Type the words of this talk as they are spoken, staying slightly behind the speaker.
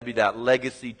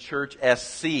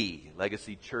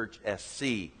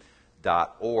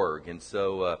legacychurchsc.org. And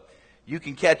so you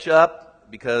can catch up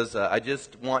because I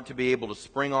just want to be able to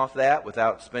spring off that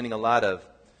without spending a lot of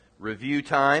review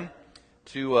time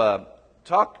to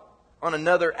talk on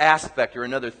another aspect or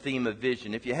another theme of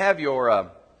vision. If you have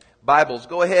your Bibles,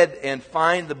 go ahead and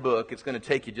find the book. It's going to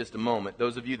take you just a moment.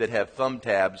 Those of you that have thumb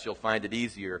tabs, you'll find it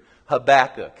easier.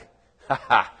 Habakkuk. Ha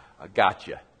ha, I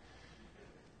gotcha.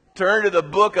 Turn to the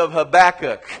book of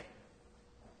Habakkuk.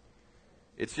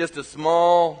 It's just a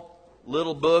small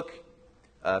little book.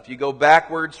 If you go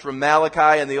backwards from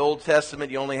Malachi in the Old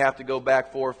Testament, you only have to go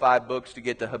back 4 or 5 books to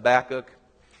get to Habakkuk.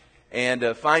 And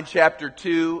find chapter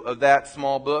 2 of that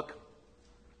small book.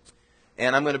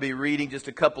 And I'm going to be reading just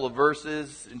a couple of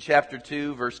verses in chapter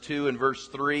 2, verse 2 and verse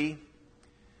 3.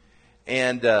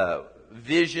 And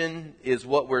vision is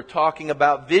what we're talking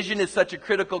about. Vision is such a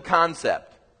critical concept.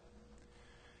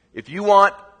 If you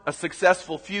want a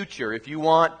successful future, if you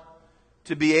want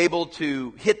to be able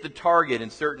to hit the target in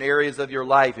certain areas of your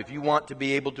life, if you want to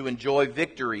be able to enjoy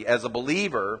victory as a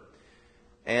believer,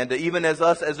 and even as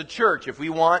us as a church, if we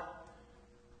want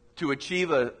to achieve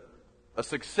a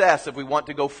success, if we want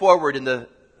to go forward in the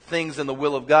things in the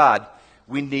will of God,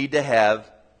 we need to have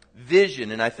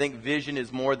vision. And I think vision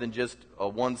is more than just a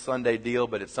one Sunday deal,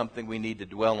 but it's something we need to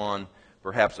dwell on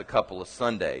perhaps a couple of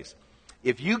Sundays.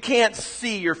 If you can't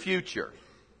see your future,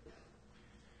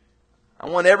 I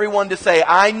want everyone to say,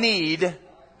 I need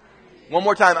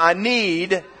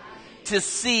to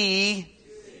see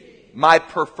my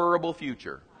preferable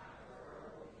future.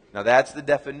 Now that's the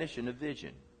definition of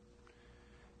vision.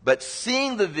 But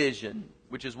seeing the vision,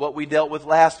 which is what we dealt with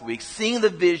last week, seeing the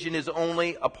vision is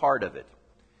only a part of it.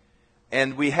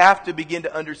 And we have to begin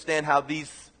to understand how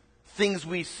these things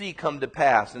we see come to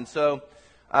pass. And so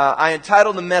I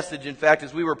entitled the message, in fact,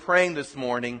 as we were praying this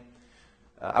morning,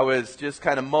 I was just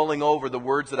kind of mulling over the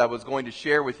words that I was going to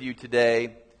share with you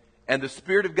today. And the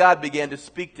Spirit of God began to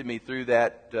speak to me through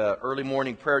that early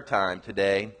morning prayer time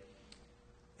today.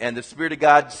 And the Spirit of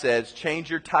God says, change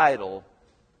your title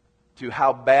to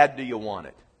How Bad Do You Want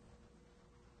It?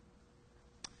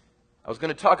 I was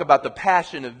going to talk about the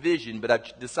passion of vision, but I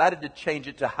decided to change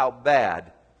it to How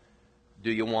Bad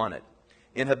Do You Want It?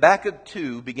 In Habakkuk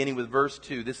 2, beginning with verse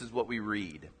 2, this is what we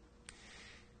read.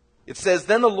 It says,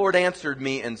 Then the Lord answered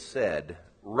me and said,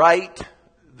 Write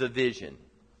the vision,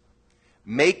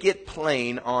 make it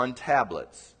plain on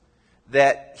tablets,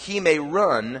 that he may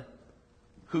run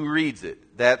who reads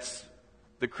it. That's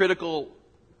the critical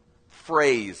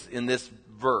phrase in this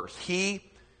verse.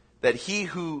 That he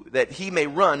may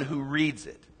run who reads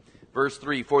it. Verse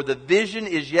 3, For the vision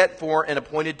is yet for an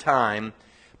appointed time,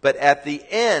 but at the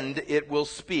end it will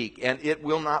speak, and it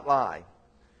will not lie.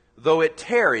 Though it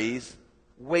tarries,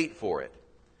 wait for it,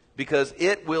 because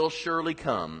it will surely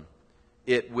come.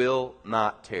 It will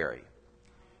not tarry.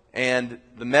 And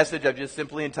the message I've just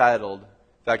simply entitled,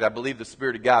 in fact, I believe the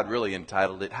Spirit of God really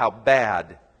entitled it, How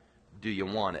Bad Do You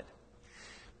Want It?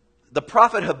 The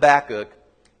prophet Habakkuk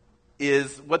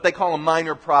is what they call a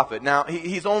minor prophet. Now,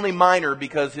 he's only minor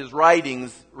because his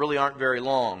writings really aren't very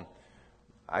long.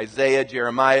 Isaiah,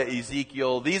 Jeremiah,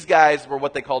 Ezekiel, these guys were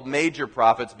what they called major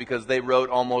prophets because they wrote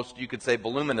almost, you could say,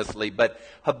 voluminously. But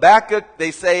Habakkuk,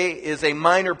 they say, is a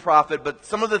minor prophet, but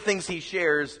some of the things he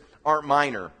shares aren't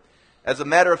minor. As a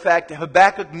matter of fact,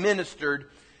 Habakkuk ministered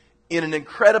in an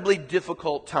incredibly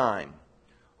difficult time.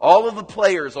 All of the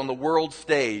players on the world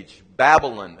stage,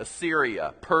 Babylon,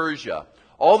 Assyria, Persia,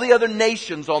 all the other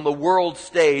nations on the world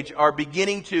stage are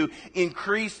beginning to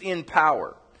increase in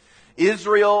power.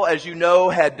 Israel, as you know,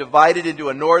 had divided into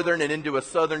a northern and into a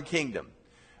southern kingdom.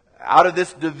 Out of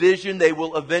this division, they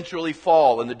will eventually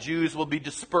fall, and the Jews will be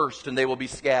dispersed and they will be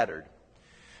scattered.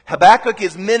 Habakkuk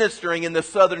is ministering in the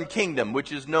southern kingdom,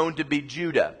 which is known to be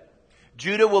Judah.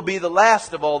 Judah will be the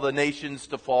last of all the nations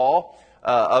to fall,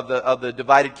 of the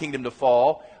divided kingdom to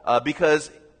fall, because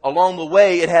along the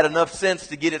way it had enough sense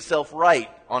to get itself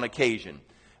right on occasion.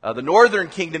 The northern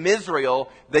kingdom, Israel,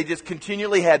 they just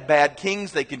continually had bad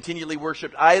kings. They continually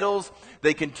worshipped idols.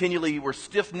 They continually were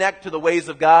stiff-necked to the ways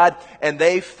of God. And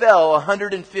they fell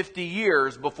 150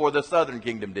 years before the southern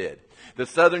kingdom did. The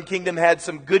southern kingdom had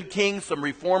some good kings, some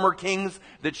reformer kings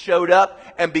that showed up.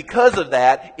 And because of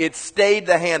that, it stayed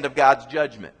the hand of God's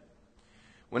judgment.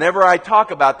 Whenever I talk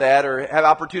about that or have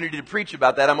opportunity to preach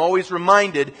about that, I'm always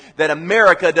reminded that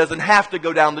America doesn't have to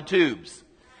go down the tubes.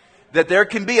 That there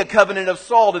can be a covenant of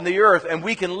salt in the earth and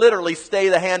we can literally stay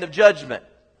the hand of judgment.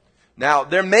 Now,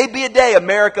 there may be a day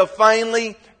America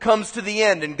finally comes to the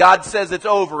end and God says it's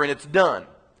over and it's done.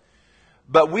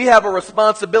 But we have a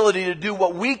responsibility to do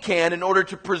what we can in order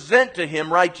to present to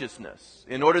him righteousness,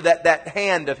 in order that that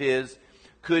hand of his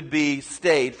could be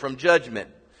stayed from judgment.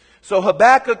 So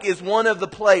Habakkuk is one of the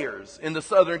players in the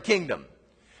southern kingdom,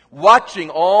 watching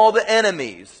all the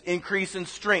enemies increase in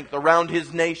strength around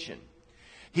his nation.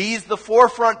 He's the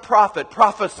forefront prophet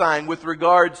prophesying with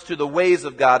regards to the ways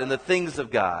of God and the things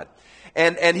of God.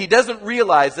 And he doesn't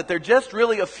realize that they're just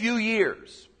really a few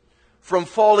years from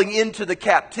falling into the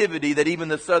captivity that even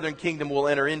the southern kingdom will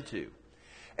enter into.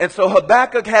 And so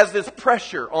Habakkuk has this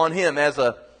pressure on him as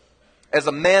a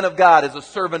man of God, as a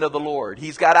servant of the Lord.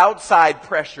 He's got outside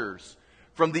pressures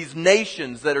from these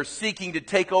nations that are seeking to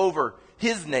take over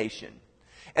his nation.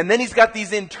 And then he's got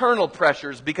these internal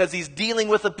pressures because he's dealing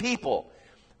with a people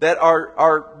that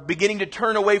are beginning to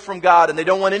turn away from God, and they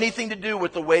don't want anything to do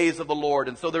with the ways of the Lord.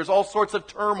 And so there's all sorts of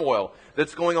turmoil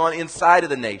that's going on inside of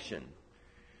the nation.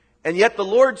 And yet the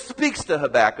Lord speaks to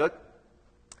Habakkuk,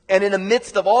 and in the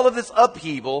midst of all of this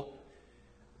upheaval,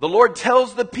 the Lord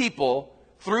tells the people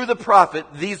through the prophet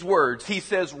these words. He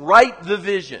says, write the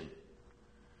vision,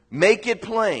 make it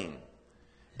plain,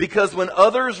 because when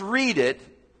others read it,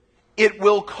 it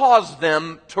will cause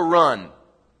them to run.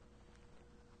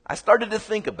 I started to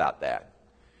think about that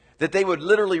they would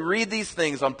literally read these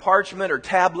things on parchment or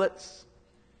tablets,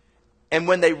 and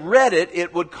when they read it,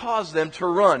 it would cause them to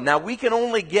run. Now, we can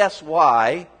only guess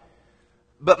why,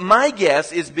 but my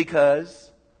guess is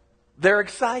because they're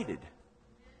excited.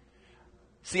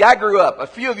 See, I grew up, a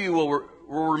few of you will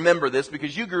remember this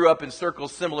because you grew up in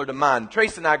circles similar to mine.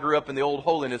 Trace and I grew up in the old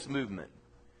holiness movement.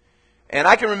 And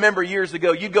I can remember years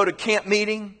ago, you'd go to camp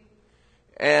meeting,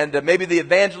 and maybe the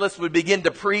evangelist would begin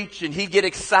to preach, and he'd get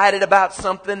excited about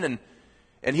something,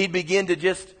 and he'd begin to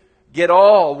just get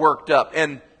all worked up.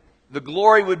 And the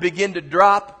glory would begin to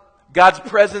drop. God's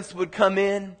presence would come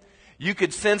in. You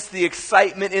could sense the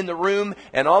excitement in the room,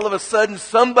 and all of a sudden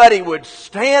somebody would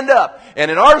stand up, and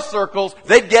in our circles,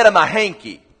 they'd get him a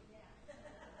hanky.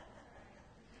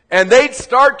 And they'd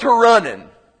start to running.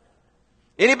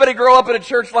 Anybody grow up in a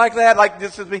church like that? Like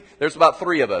this is me? There's about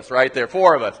 3 of us right there,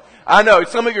 4 of us. I know,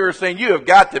 some of you are saying, you have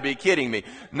got to be kidding me.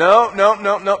 No.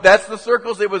 That's the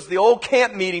circles. It was the old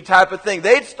camp meeting type of thing.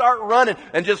 They'd start running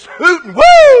and just hooting,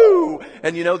 woo!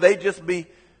 And they'd just be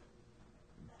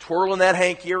twirling that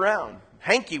hanky around.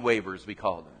 Hanky wavers, we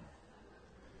call them.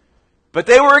 But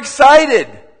they were excited.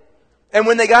 And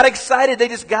when they got excited, they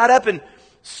just got up and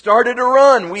started to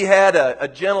run. We had a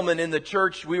gentleman in the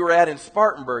church we were at in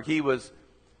Spartanburg. He was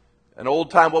an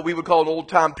old-time, what we would call an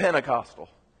old-time Pentecostal.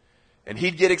 And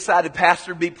he'd get excited,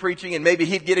 pastor would be preaching, and maybe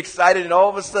he'd get excited, and all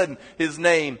of a sudden, his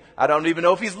name, I don't even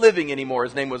know if he's living anymore,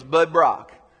 his name was Bud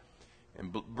Brock.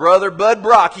 And Brother Bud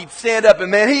Brock, he'd stand up, and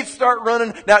man, he'd start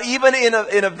running. Now, even in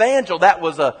Evangel, that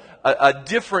was a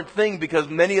different thing, because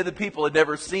many of the people had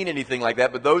never seen anything like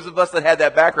that. But those of us that had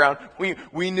that background,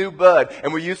 we knew Bud.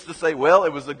 And we used to say, well,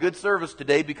 it was a good service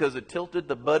today because it tilted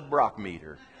the Bud Brock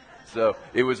meter. So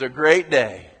it was a great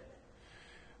day.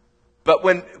 But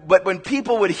when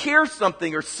people would hear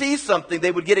something or see something,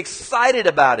 they would get excited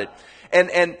about it.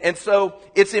 And so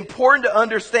it's important to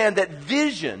understand that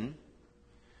vision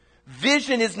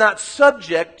is not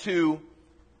subject to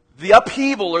the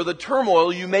upheaval or the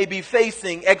turmoil you may be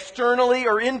facing externally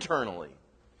or internally.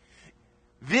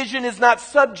 Vision is not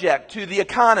subject to the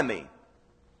economy.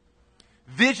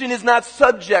 Vision is not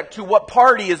subject to what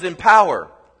party is in power,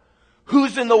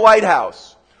 who's in the White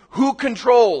House, who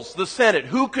controls the Senate,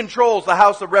 who controls the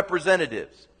House of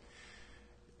Representatives.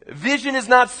 Vision is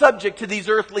not subject to these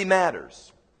earthly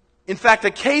matters. In fact,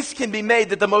 a case can be made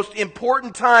that the most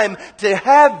important time to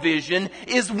have vision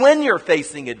is when you're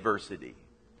facing adversity.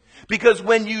 Because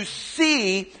when you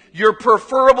see your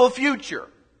preferable future,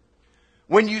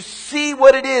 when you see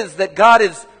what it is that God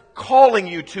is calling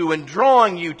you to and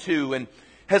drawing you to and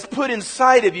has put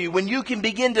inside of you, when you can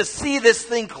begin to see this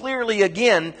thing clearly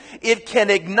again, it can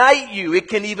ignite you. It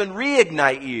can even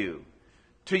reignite you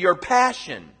to your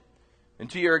passion and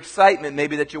to your excitement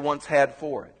maybe that you once had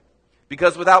for it.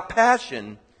 Because without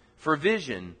passion for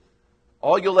vision,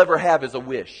 all you'll ever have is a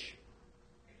wish.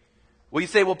 Well, you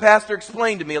say, well, Pastor,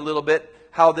 explain to me a little bit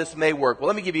how this may work. Well,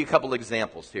 let me give you a couple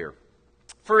examples here.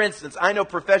 For instance, I know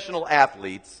professional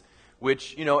athletes,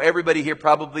 which, everybody here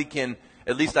probably can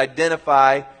at least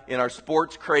identify in our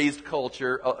sports-crazed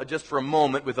culture, just for a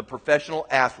moment, with a professional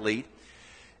athlete,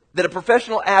 that a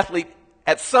professional athlete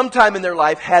at some time in their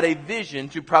life had a vision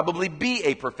to probably be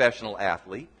a professional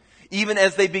athlete. Even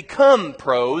as they become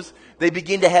pros, they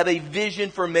begin to have a vision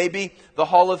for maybe the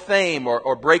Hall of Fame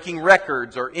or breaking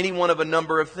records or any one of a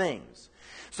number of things.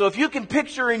 So if you can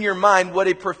picture in your mind what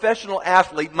a professional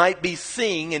athlete might be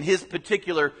seeing in his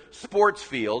particular sports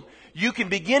field, you can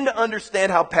begin to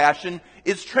understand how passion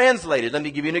is translated. Let me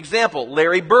give you an example.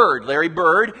 Larry Bird. Larry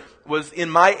Bird was in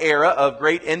my era of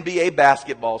great NBA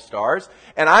basketball stars,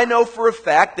 and I know for a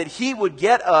fact that he would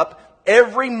get up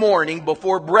every morning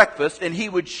before breakfast and he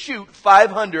would shoot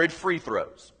 500 free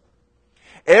throws.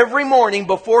 Every morning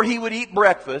before he would eat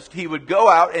breakfast, he would go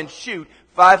out and shoot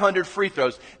 500 free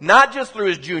throws. Not just through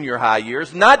his junior high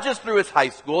years, not just through his high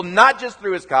school, not just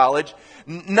through his college,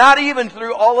 not even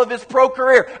through all of his pro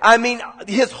career. I mean,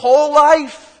 his whole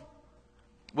life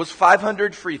was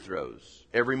 500 free throws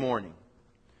every morning.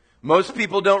 Most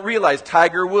people don't realize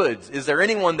Tiger Woods. Is there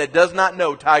anyone that does not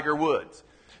know Tiger Woods?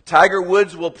 Tiger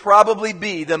Woods will probably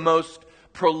be the most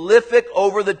prolific,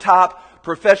 over-the-top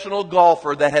professional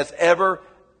golfer that has ever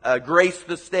graced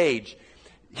the stage.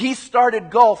 He started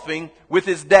golfing with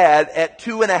his dad at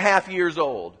 2.5 years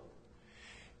old.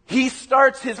 He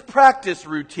starts his practice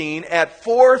routine at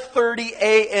 4:30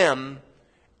 a.m.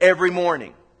 every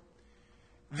morning.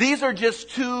 These are just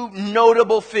two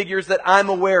notable figures that I'm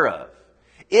aware of.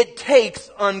 It takes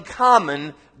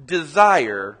uncommon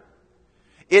desire.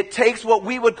 It takes what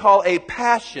we would call a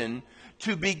passion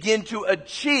to begin to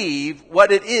achieve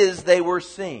what it is they were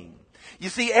seeing. You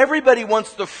see, everybody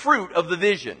wants the fruit of the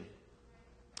vision.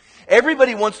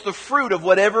 Everybody wants the fruit of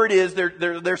whatever it is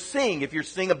they're seeing. If you're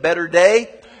seeing a better day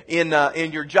in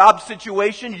your job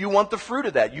situation, you want the fruit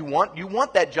of that. You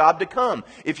want that job to come.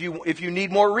 If you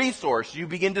need more resource, you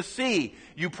begin to see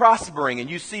you prospering and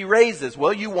you see raises.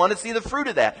 Well, you want to see the fruit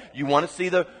of that. You want to see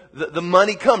the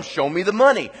money come. Show me the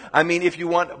money. I mean, if you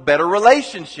want better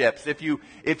relationships, if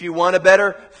you want a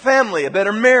better family, a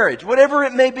better marriage, whatever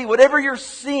it may be, whatever you're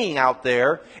seeing out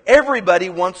there, everybody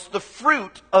wants the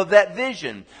fruit of that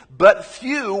vision. But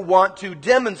few want to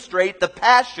demonstrate the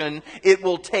passion it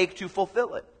will take to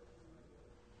fulfill it.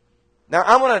 Now,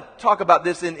 I want to talk about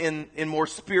this in more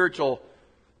spiritual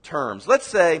terms. Let's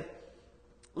say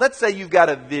you've got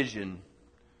a vision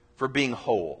for being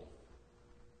whole.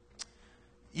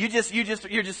 You're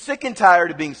just sick and tired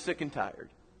of being sick and tired.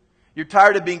 You're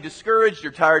tired of being discouraged.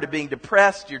 You're tired of being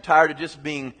depressed. You're tired of just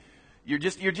being, you're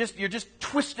just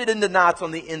twisted into knots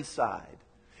on the inside.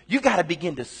 You've got to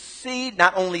begin to see,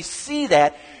 not only see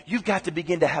that, you've got to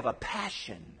begin to have a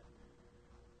passion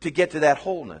to get to that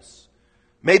wholeness.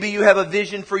 Maybe you have a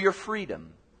vision for your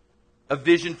freedom, a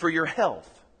vision for your health,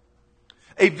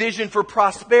 a vision for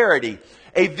prosperity,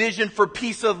 a vision for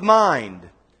peace of mind,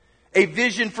 a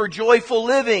vision for joyful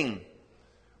living.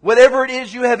 Whatever it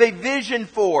is you have a vision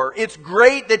for, it's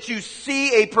great that you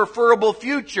see a preferable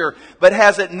future, but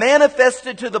has it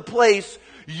manifested to the place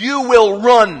you will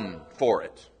run for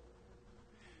it?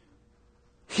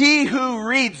 He who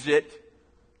reads it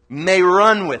may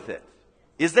run with it.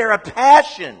 Is there a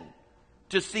passion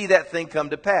to see that thing come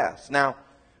to pass? Now,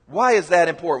 why is that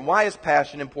important? Why is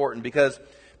passion important? Because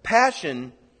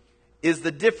passion is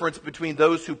the difference between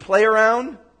those who play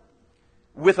around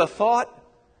with a thought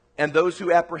and those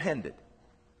who apprehend it.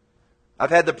 I've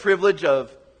had the privilege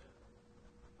of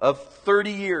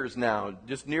 30 years now,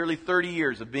 just nearly 30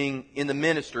 years of being in the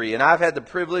ministry, and I've had the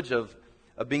privilege of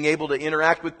being able to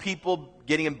interact with people,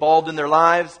 getting involved in their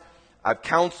lives. I've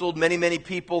counseled many, many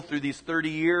people through these 30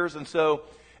 years, and so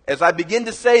as I begin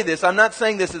to say this, I'm not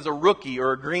saying this as a rookie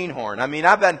or a greenhorn. I mean,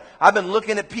 I've been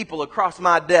looking at people across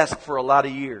my desk for a lot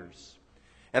of years.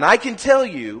 And I can tell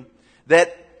you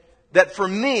that for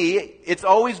me, it's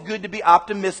always good to be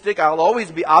optimistic. I'll always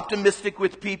be optimistic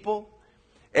with people.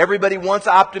 Everybody wants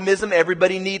optimism.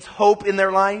 Everybody needs hope in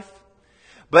their life.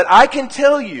 But I can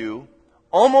tell you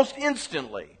almost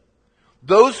instantly,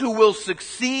 those who will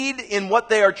succeed in what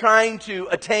they are trying to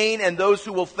attain and those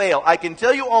who will fail. I can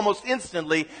tell you almost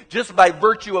instantly just by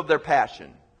virtue of their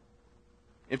passion.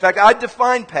 In fact, I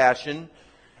define passion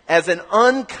as an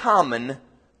uncommon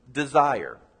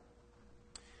desire.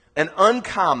 An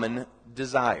uncommon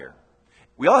desire.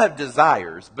 We all have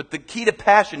desires, but the key to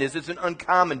passion is it's an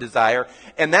uncommon desire.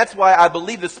 And that's why I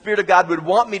believe the Spirit of God would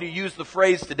want me to use the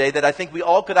phrase today that I think we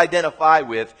all could identify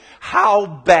with. How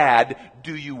bad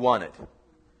do you want it?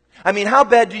 I mean, how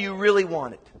bad do you really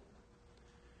want it?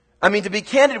 I mean, to be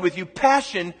candid with you,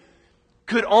 passion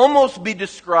could almost be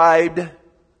described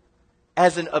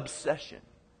as an obsession.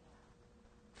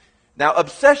 Now,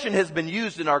 obsession has been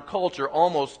used in our culture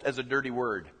almost as a dirty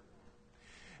word.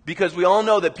 Because we all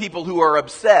know that people who are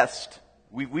obsessed,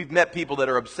 we've met people that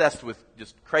are obsessed with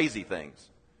just crazy things.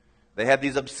 They have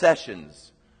these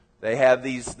obsessions. They have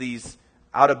these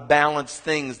out of balance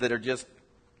things that are just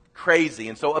crazy.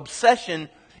 And so obsession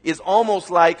is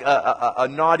almost like a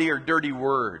naughty or dirty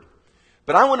word.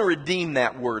 But I want to redeem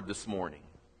that word this morning.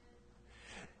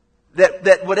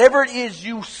 That whatever it is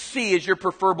you see as your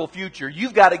preferable future,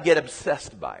 you've got to get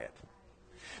obsessed by it.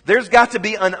 There's got to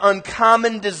be an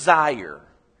uncommon desire.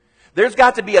 There's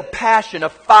got to be a passion, a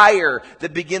fire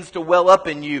that begins to well up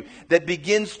in you, that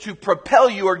begins to propel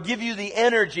you or give you the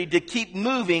energy to keep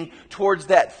moving towards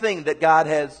that thing that God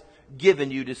has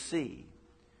given you to see.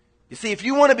 You see, if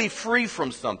you want to be free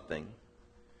from something,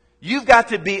 you've got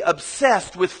to be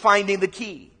obsessed with finding the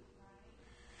key.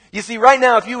 You see, right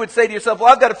now, if you would say to yourself,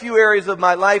 well, I've got a few areas of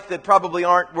my life that probably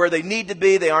aren't where they need to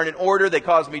be. They aren't in order. They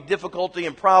cause me difficulty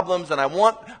and problems, and I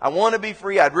want to be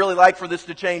free. I'd really like for this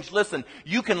to change. Listen,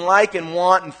 you can like and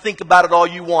want and think about it all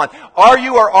you want. Are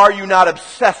you or are you not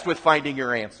obsessed with finding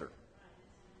your answer?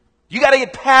 You got to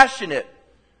get passionate.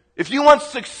 If you want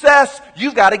success,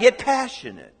 you've got to get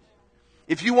passionate.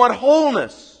 If you want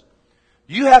wholeness,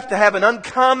 you have to have an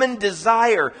uncommon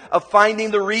desire of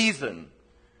finding the reason.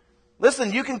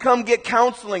 Listen, you can come get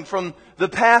counseling from the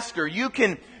pastor. You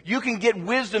can get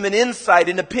wisdom and insight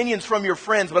and opinions from your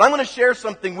friends. But I'm going to share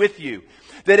something with you.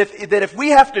 That if we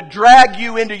have to drag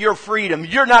you into your freedom,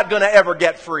 you're not going to ever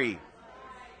get free.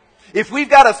 If we've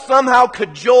got to somehow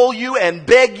cajole you and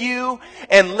beg you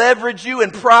and leverage you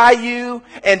and pry you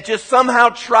and just somehow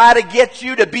try to get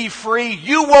you to be free,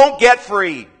 you won't get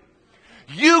free.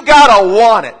 You got to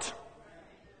want it.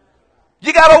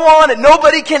 You got to want it.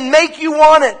 Nobody can make you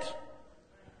want it.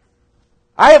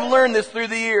 I have learned this through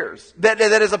the years, that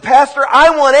as a pastor,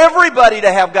 I want everybody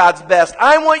to have God's best.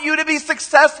 I want you to be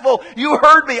successful. You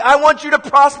heard me. I want you to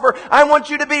prosper. I want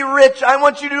you to be rich. I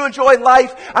want you to enjoy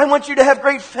life. I want you to have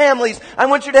great families. I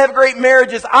want you to have great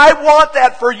marriages. I want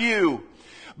that for you.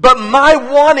 But my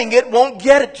wanting it won't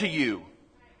get it to you.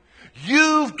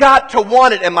 You've got to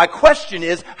want it. And my question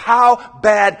is, how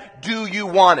bad do you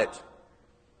want it?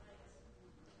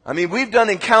 I mean, we've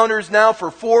done encounters now for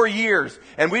 4 years,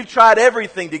 and we've tried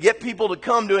everything to get people to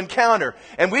come to encounter.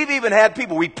 And we've even had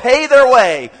people, we pay their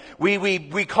way.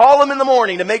 We call them in the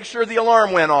morning to make sure the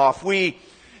alarm went off. We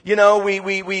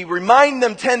remind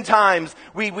them 10 times.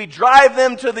 We drive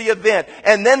them to the event,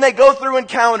 and then they go through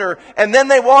encounter, and then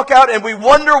they walk out, and we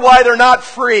wonder why they're not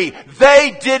free.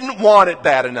 They didn't want it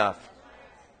bad enough.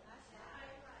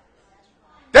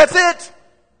 That's it.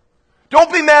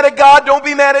 Don't be mad at God. Don't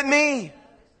be mad at me.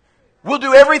 We'll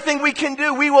do everything we can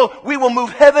do. We will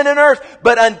move heaven and earth.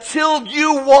 But until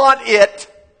you want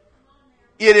it,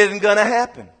 it isn't going to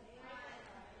happen.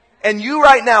 And you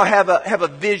right now have a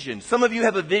vision. Some of you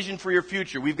have a vision for your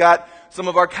future. We've got some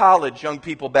of our college young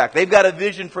people back. They've got a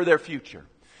vision for their future.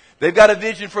 They've got a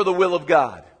vision for the will of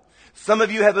God. Some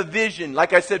of you have a vision,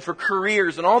 like I said, for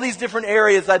careers and all these different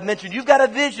areas I've mentioned. You've got a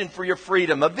vision for your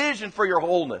freedom, a vision for your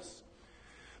wholeness.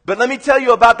 But let me tell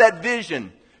you about that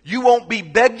vision. You won't be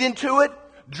begged into it,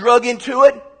 drug into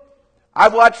it.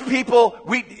 I've watched people,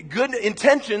 good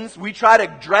intentions, we try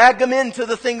to drag them into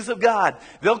the things of God.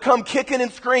 They'll come kicking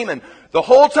and screaming. The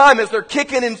whole time as they're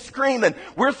kicking and screaming,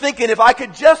 we're thinking, if I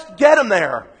could just get them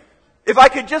there, if I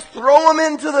could just throw them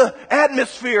into the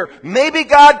atmosphere, maybe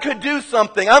God could do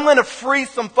something. I'm going to free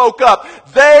some folk up.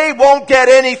 They won't get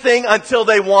anything until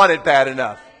they want it bad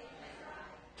enough.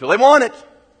 Until they want it.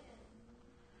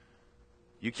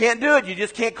 You can't do it. You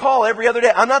just can't call every other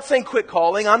day. I'm not saying quit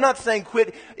calling. I'm not saying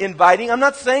quit inviting. I'm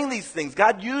not saying these things.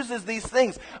 God uses these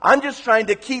things. I'm just trying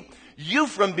to keep you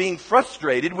from being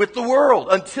frustrated with the world.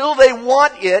 Until they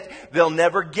want it, they'll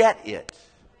never get it.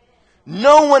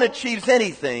 No one achieves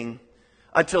anything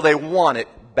until they want it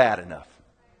bad enough.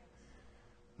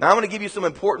 Now I'm going to give you some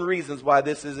important reasons why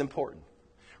this is important.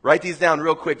 Write these down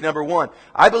real quick. Number one,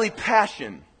 I believe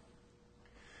passion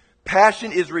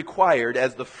is required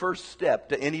as the first step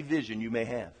to any vision you may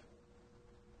have.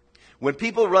 When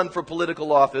people run for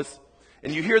political office,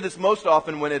 and you hear this most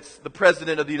often when it's the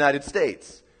President of the United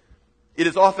States, it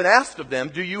is often asked of them,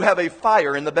 do you have a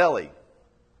fire in the belly?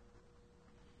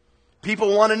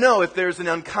 People want to know if there's an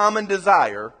uncommon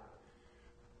desire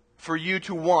for you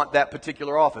to want that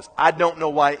particular office. I don't know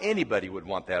why anybody would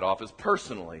want that office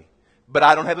personally, but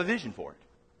I don't have a vision for it.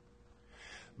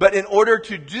 But in order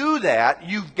to do that,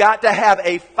 you've got to have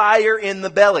a fire in the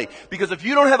belly. Because if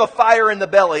you don't have a fire in the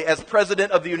belly as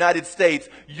President of the United States,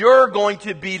 you're going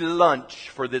to be lunch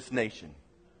for this nation.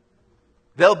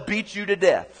 They'll beat you to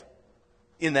death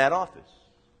in that office.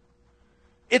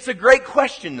 It's a great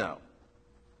question, though.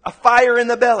 A fire in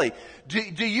the belly.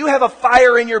 Do you have a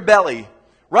fire in your belly?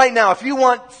 Right now, if you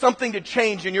want something to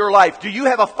change in your life, do you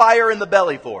have a fire in the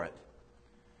belly for it?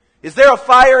 Is there a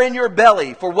fire in your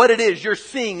belly for what it is you're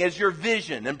seeing as your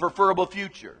vision and preferable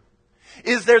future?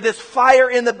 Is there this fire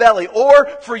in the belly? Or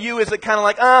for you, is it kind of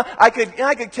like, I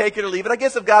could take it or leave it. I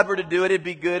guess if God were to do it, it'd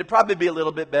be good. It'd probably be a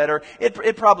little bit better.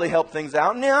 It'd probably help things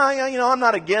out. Yeah, I'm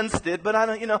not against it, but I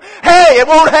don't, hey, it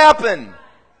won't happen.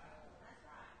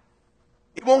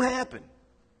 It won't happen.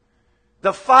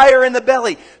 The fire in the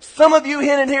belly. Some of you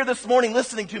in here this morning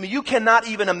listening to me, you cannot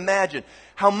even imagine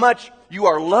how much you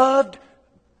are loved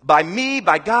by me,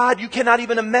 by God. You cannot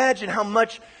even imagine how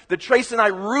much that Trace and I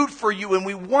root for you and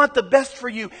we want the best for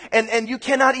you. And you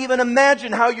cannot even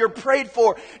imagine how you're prayed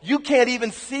for. You can't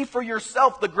even see for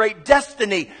yourself the great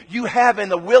destiny you have in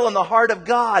the will and the heart of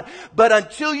God. But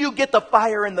until you get the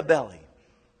fire in the belly,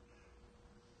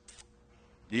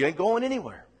 you ain't going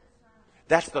anywhere.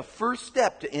 That's the first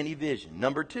step to any vision.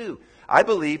 Number 2, I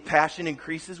believe passion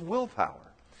increases willpower.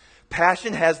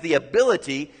 Passion has the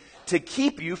ability to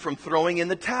keep you from throwing in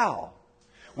the towel.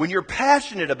 When you're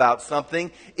passionate about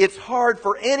something, it's hard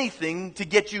for anything to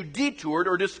get you detoured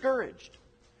or discouraged.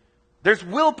 There's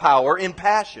willpower in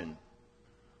passion.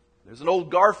 There's an old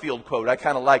Garfield quote I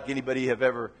kind of like. Anybody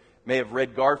may have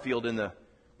read Garfield in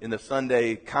the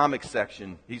Sunday comic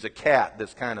section. He's a cat,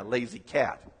 this kind of lazy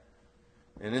cat.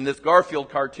 And in this Garfield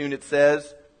cartoon it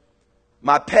says,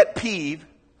 "My pet peeve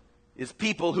is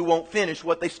people who won't finish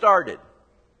what they started.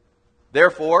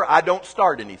 Therefore, I don't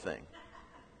start anything."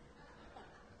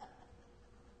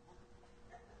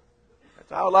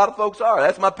 That's how a lot of folks are.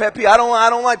 That's my pet peeve. I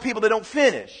don't like people that don't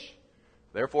finish.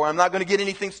 Therefore, I'm not going to get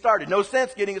anything started. No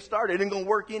sense getting it started. It ain't going to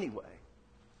work anyway.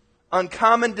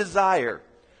 Uncommon desire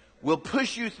will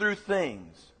push you through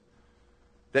things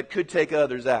that could take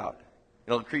others out.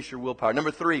 It'll increase your willpower.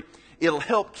 Number 3, it'll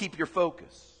help keep your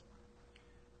focus.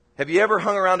 Have you ever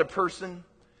hung around a person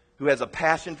who has a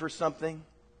passion for something?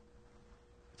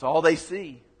 It's all they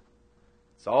see.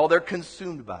 It's all they're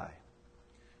consumed by.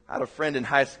 I had a friend in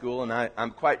high school, and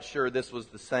I'm quite sure this was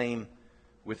the same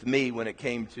with me when it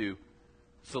came to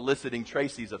soliciting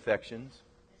Tracy's affections.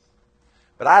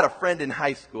 But I had a friend in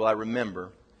high school, I remember,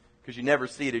 because you never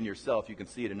see it in yourself, you can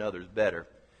see it in others better.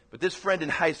 But this friend in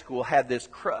high school had this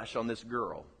crush on this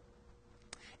girl.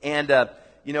 And,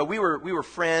 we were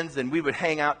friends and we would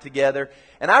hang out together.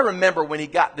 And I remember when he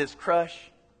got this crush,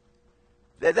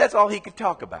 that's all he could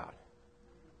talk about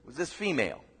was this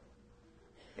female.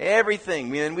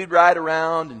 Everything. And we'd ride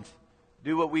around and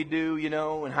do what we do,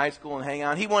 in high school and hang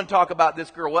out. He wanted to talk about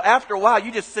this girl. Well, after a while,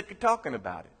 you're just sick of talking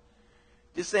about it.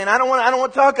 Just saying, I don't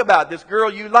want to talk about this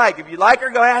girl you like. If you like her,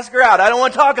 go ask her out. I don't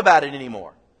want to talk about it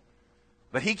anymore.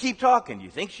 But he'd keep talking. You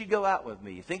think she'd go out with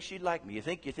me? You think she'd like me? You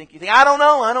think. I don't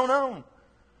know. I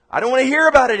don't want to hear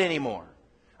about it anymore.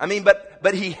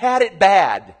 But he had it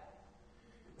bad.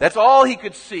 That's all he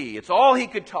could see. It's all he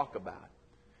could talk about.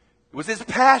 It was his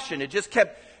passion. It just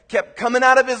kept coming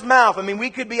out of his mouth. We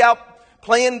could be out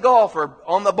playing golf or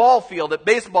on the ball field at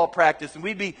baseball practice, and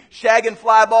we'd be shagging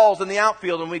fly balls in the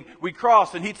outfield, and we'd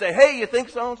cross, and he'd say, "Hey, you think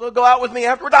so-and-so go out with me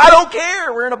afterwards?" "I don't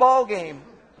care. We're in a ball game.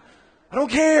 I don't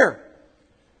care."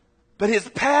 But his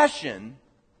passion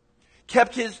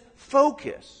kept his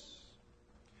focus.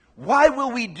 Why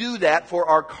will we do that for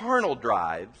our carnal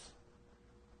drives?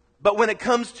 But when it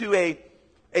comes to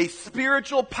a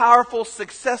spiritual, powerful,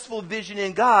 successful vision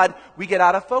in God, we get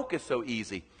out of focus so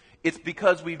easy. It's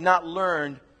because we've not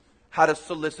learned how to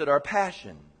solicit our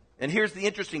passion. And here's the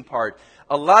interesting part.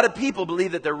 A lot of people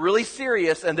believe that they're really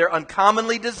serious and they're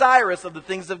uncommonly desirous of the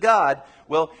things of God.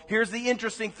 Well, here's the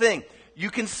interesting thing.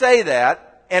 You can say that.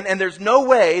 And there's no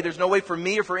way for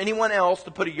me or for anyone else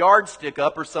to put a yardstick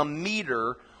up or some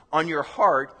meter on your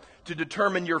heart to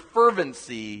determine your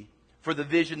fervency for the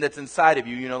vision that's inside of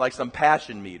you, like some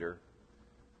passion meter.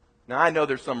 Now, I know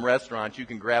there's some restaurants you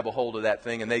can grab a hold of that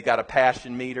thing and they got a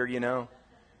passion meter,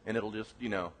 and it'll just,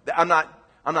 I'm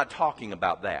not talking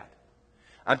about that.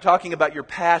 I'm talking about your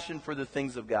passion for the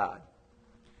things of God.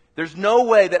 There's no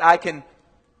way that I can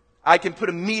put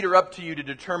a meter up to you to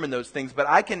determine those things, but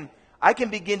I can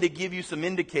begin to give you some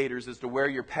indicators as to where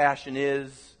your passion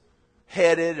is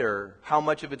headed or how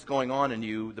much of it's going on in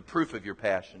you, the proof of your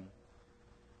passion.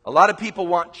 A lot of people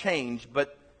want change,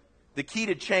 but the key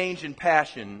to change and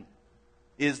passion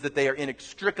is that they are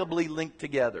inextricably linked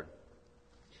together.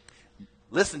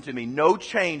 Listen to me, no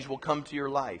change will come to your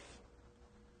life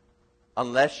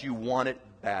unless you want it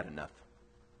bad enough.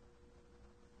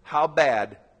 How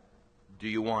bad do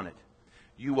you want it?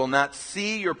 You will not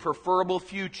see your preferable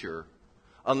future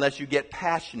unless you get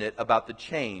passionate about the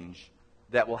change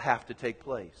that will have to take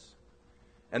place.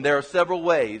 And there are several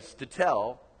ways to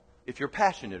tell if you're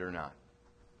passionate or not,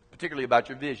 particularly about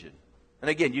your vision. And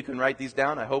again, you can write these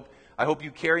down. I hope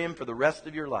you carry them for the rest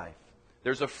of your life.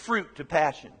 There's a fruit to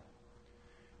passion.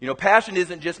 You know, passion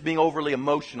isn't just being overly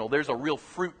emotional. There's a real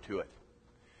fruit to it.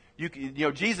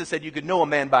 Jesus said you could know a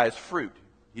man by his fruit.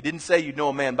 He didn't say you'd know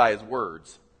a man by his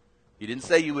words. He didn't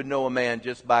say you would know a man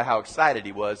just by how excited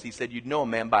he was. He said you'd know a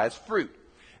man by his fruit.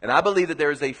 And I believe that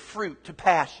there is a fruit to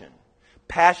passion.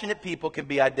 Passionate people can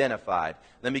be identified.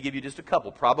 Let me give you just a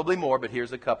couple, probably more, but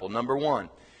here's a couple. Number one,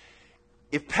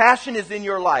 if passion is in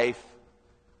your life,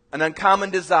 an uncommon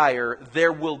desire,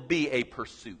 there will be a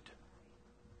pursuit.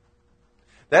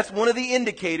 That's one of the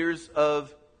indicators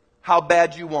of how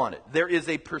bad you want it. There is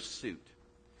a pursuit.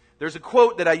 There's a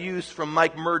quote that I use from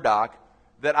Mike Murdock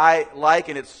that I like,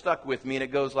 and it's stuck with me, and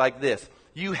it goes like this.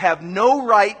 You have no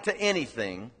right to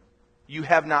anything you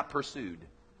have not pursued.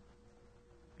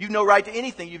 You've no right to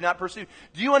anything you've not pursued.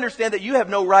 Do you understand that you have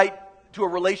no right to a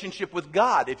relationship with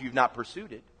God if you've not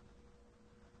pursued it?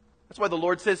 That's why the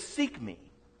Lord says, seek me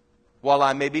while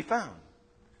I may be found.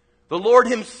 The Lord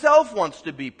himself wants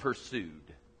to be pursued.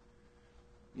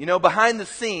 You know, behind the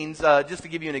scenes, just to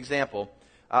give you an example,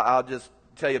 I'll just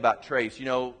tell you about Trace. You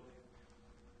know,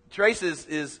 Trace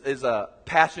is a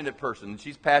passionate person.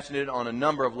 She's passionate on a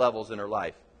number of levels in her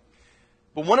life.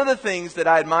 But one of the things that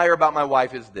I admire about my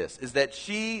wife is this, is that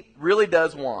she really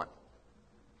does want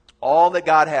all that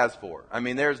God has for her. I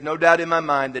mean, there's no doubt in my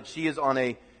mind that she is on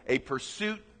a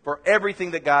pursuit for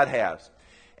everything that God has.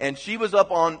 And she was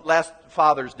up on last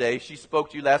Father's Day. She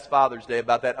spoke to you last Father's Day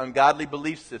about that ungodly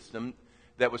belief system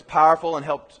that was powerful and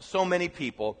helped so many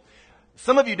people.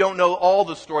 Some of you don't know all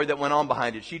the story that went on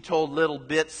behind it. She told little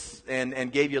bits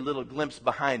and gave you a little glimpse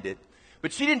behind it.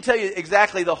 But she didn't tell you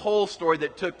exactly the whole story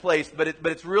that took place. But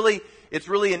it's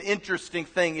really an interesting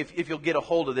thing if you'll get a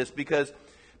hold of this. Because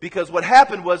what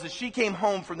happened was that she came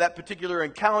home from that particular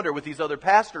encounter with these other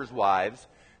pastors' wives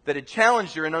that had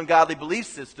challenged her in ungodly belief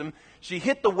system. She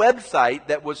hit the website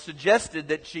that was suggested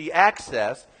that she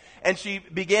access. And she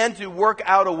began to work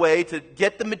out a way to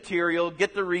get the material,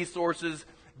 get the resources,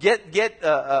 get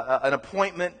an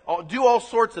appointment, do all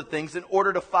sorts of things in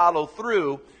order to follow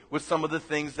through with some of the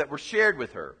things that were shared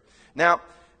with her. Now,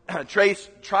 Trace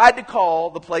tried to call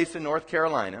the place in North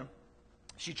Carolina.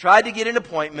 She tried to get an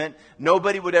appointment.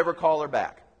 Nobody would ever call her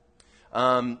back.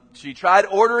 She tried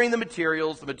ordering the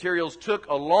materials. The materials took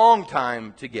a long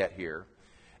time to get here.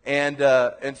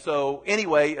 And so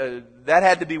anyway, that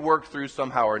had to be worked through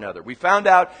somehow or another. We found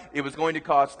out it was going to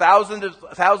cost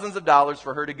thousands of dollars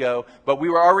for her to go, but we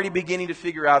were already beginning to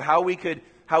figure out how we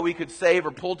could save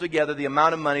or pull together the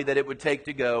amount of money that it would take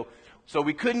to go. So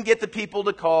we couldn't get the people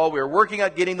to call. We were working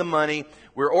on getting the money.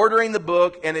 We're ordering the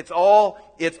book, and it's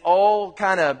all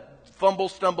kind of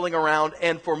stumbling around.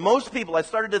 And for most people, I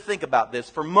started to think about this.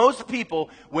 For most people,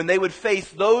 when they would face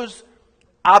those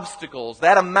obstacles,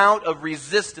 that amount of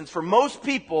resistance, for most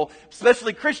people,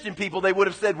 especially Christian people, they would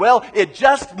have said, well, it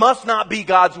just must not be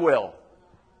God's will.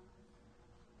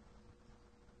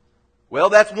 Well,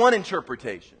 that's one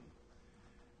interpretation.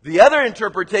 The other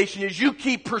interpretation is you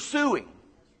keep pursuing.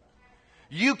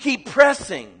 You keep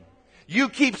pressing. You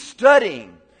keep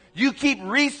studying. You keep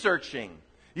researching.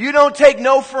 You don't take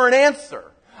no for an answer.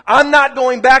 I'm not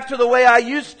going back to the way I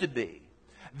used to be.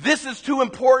 This is too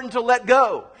important to let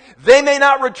go. They may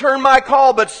not return my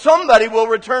call, but somebody will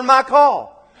return my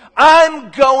call.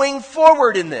 I'm going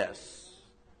forward in this.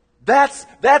 That's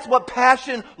what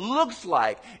passion looks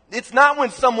like. It's not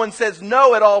when someone says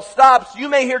no, it all stops. You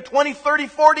may hear 20, 30,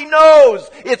 40 no's.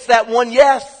 It's that one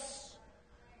yes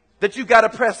that you've got to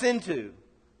press into.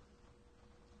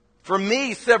 For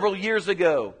me, several years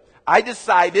ago, I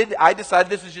decided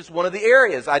this is just one of the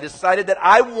areas. I decided that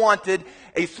I wanted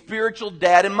a spiritual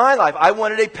dad in my life. I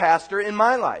wanted a pastor in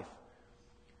my life.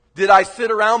 Did I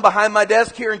sit around behind my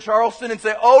desk here in Charleston and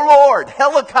say, oh Lord,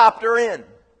 helicopter in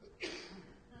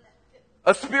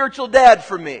a spiritual dad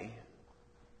for me?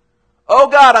 Oh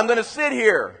God, I'm going to sit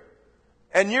here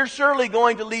and you're surely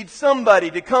going to lead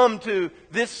somebody to come to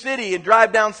this city and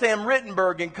drive down Sam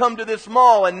Rittenberg and come to this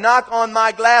mall and knock on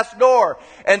my glass door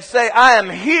and say, I am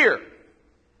here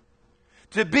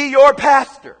to be your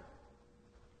pastor.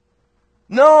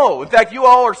 No. In fact, you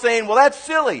all are saying, well, that's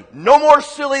silly. No more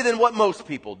silly than what most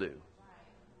people do.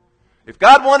 If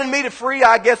God wanted me to free,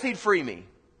 I guess He'd free me.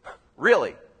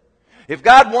 Really. If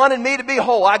God wanted me to be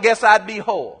whole, I guess I'd be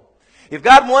whole. If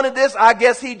God wanted this, I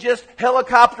guess He'd just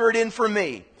helicopter it in for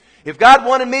me. If God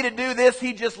wanted me to do this,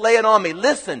 He'd just lay it on me.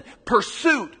 Listen,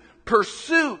 pursuit.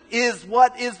 Pursuit is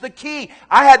what is the key.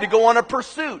 I had to go on a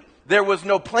pursuit. There was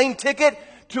no plane ticket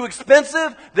too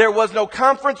expensive. There was no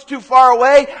conference too far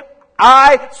away.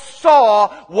 I saw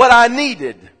what I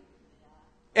needed.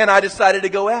 And I decided to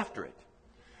go after it.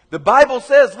 The Bible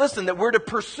says, listen, that we're to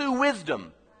pursue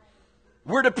wisdom.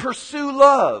 We're to pursue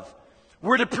love.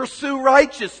 We're to pursue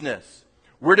righteousness.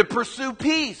 We're to pursue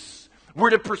peace.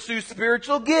 We're to pursue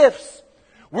spiritual gifts.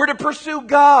 We're to pursue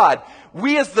God.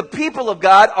 We as the people of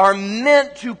God are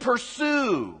meant to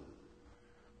pursue.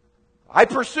 I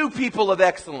pursue people of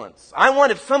excellence. I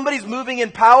want, if somebody's moving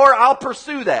in power, I'll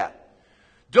pursue that.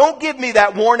 Don't give me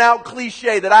that worn out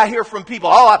cliche that I hear from people.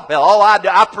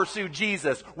 I pursue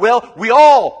Jesus. Well, we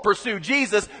all pursue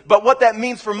Jesus, but what that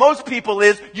means for most people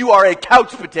is you are a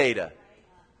couch potato.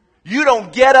 You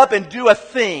don't get up and do a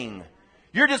thing.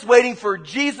 You're just waiting for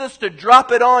Jesus to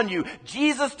drop it on you.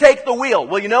 Jesus, take the wheel.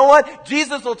 Well, you know what?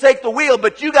 Jesus will take the wheel,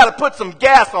 but you got to put some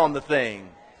gas on the thing.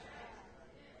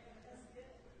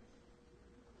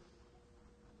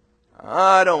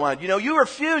 I don't want, you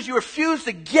refuse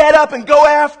to get up and go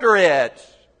after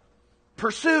it.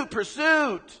 Pursuit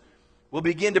will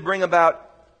begin to bring about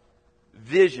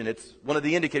vision. It's one of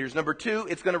the indicators. Number 2,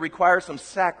 it's going to require some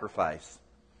sacrifice.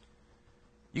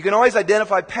 You can always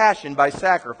identify passion by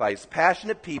sacrifice.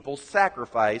 Passionate people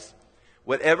sacrifice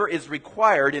whatever is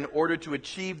required in order to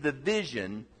achieve the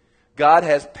vision God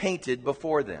has painted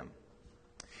before them.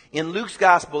 In Luke's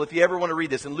Gospel, if you ever want to read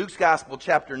this, in Luke's Gospel,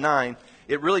 chapter 9,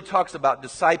 it really talks about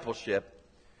discipleship.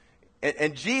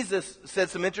 And Jesus said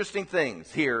some interesting things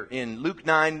here in Luke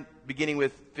 9, beginning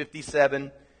with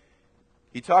 57.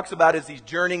 He talks about as he's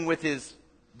journeying with his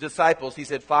disciples, he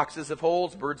said, foxes have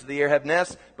holes, birds of the air have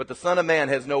nests, but the Son of Man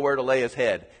has nowhere to lay his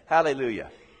head. Hallelujah.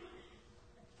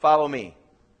 Follow me.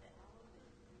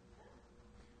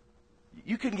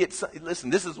 You can listen,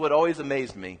 this is what always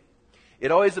amazed me.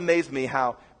 It always amazed me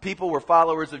how people were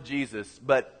followers of Jesus,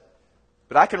 but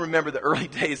I can remember the early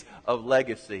days of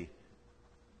Legacy.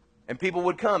 And people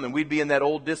would come and we'd be in that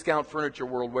old Discount Furniture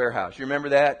World warehouse. You remember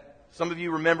that? Some of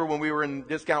you remember when we were in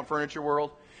Discount Furniture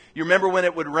World? You remember when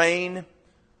it would rain?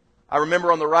 I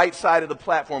remember on the right side of the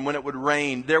platform when it would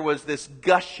rain, there was this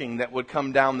gushing that would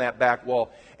come down that back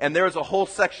wall. And there was a whole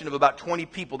section of about 20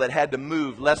 people that had to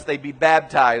move lest they be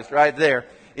baptized right there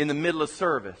in the middle of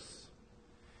service.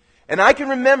 And I can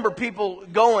remember people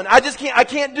going, I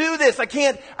can't do this. I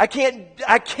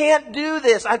can't do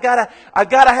this. I've got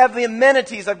to have the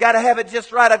amenities. I've got to have it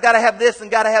just right. I've got to have this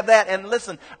and got to have that. And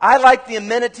listen, I like the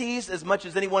amenities as much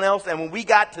as anyone else. And when we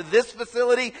got to this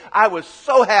facility, I was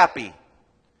so happy.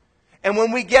 And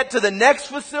when we get to the next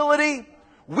facility,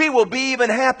 we will be even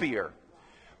happier.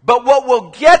 But what will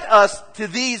get us to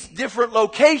these different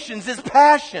locations is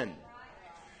passion.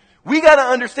 We got to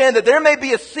understand that there may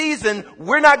be a season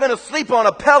we're not going to sleep on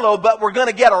a pillow, but we're going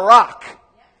to get a rock.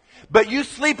 But you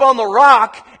sleep on the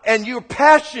rock and you're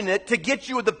passionate to get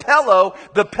you the pillow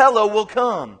will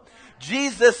come.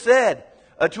 Jesus said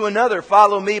to another,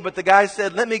 follow me. But the guy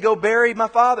said, let me go bury my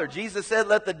father. Jesus said,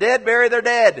 let the dead bury their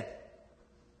dead.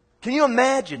 Can you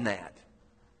imagine that?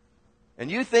 And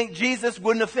you think Jesus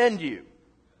wouldn't offend you.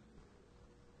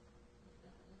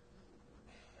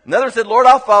 Another said, Lord,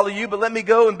 I'll follow you, but let me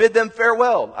go and bid them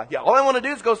farewell. All I want to do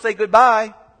is go say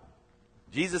goodbye.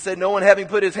 Jesus said, no one having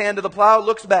put his hand to the plow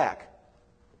looks back.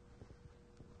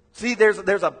 See, there's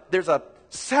a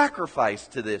sacrifice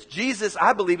to this. Jesus,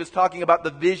 I believe, is talking about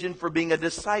the vision for being a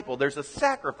disciple. There's a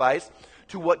sacrifice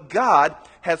to what God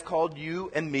has called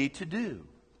you and me to do.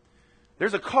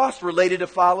 There's a cost related to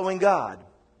following God.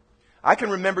 I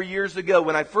can remember years ago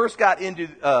when I first got into,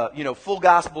 full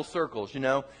gospel circles,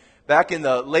 back in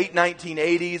the late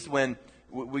 1980s when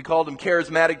we called them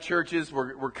charismatic churches,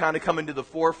 were kind of coming to the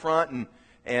forefront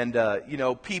and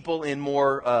people in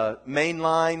more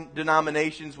mainline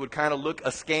denominations would kind of look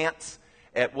askance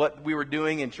at what we were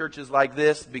doing in churches like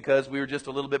this because we were just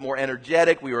a little bit more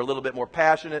energetic, we were a little bit more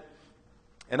passionate.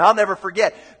 And I'll never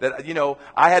forget that,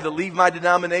 I had to leave my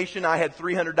denomination. I had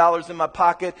 $300 in my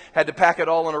pocket, had to pack it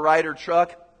all in a Ryder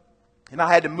truck. And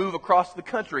I had to move across the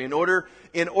country in order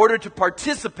to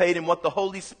participate in what the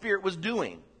Holy Spirit was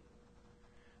doing.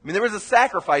 I mean, there was a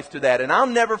sacrifice to that. And I'll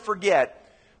never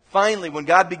forget, finally, when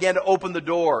God began to open the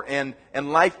door and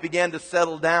life began to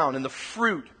settle down and the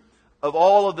fruit of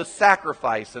all of the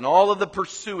sacrifice and all of the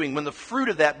pursuing, when the fruit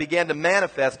of that began to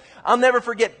manifest, I'll never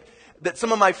forget that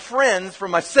some of my friends from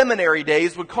my seminary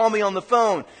days would call me on the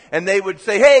phone and they would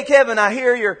say, hey, Kevin, I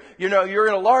hear you're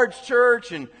in a large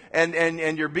church and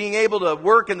you're being able to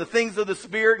work in the things of the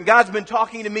Spirit and God's been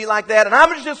talking to me like that. And I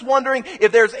was just wondering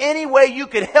if there's any way you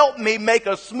could help me make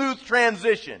a smooth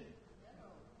transition.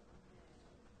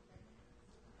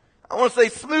 I want to say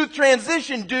smooth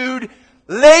transition, dude.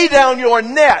 Lay down your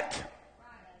net.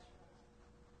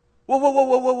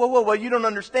 Whoa, you don't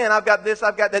understand. I've got this,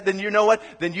 I've got that. Then you know what?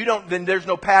 Then there's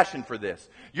no passion for this.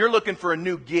 You're looking for a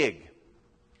new gig.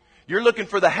 You're looking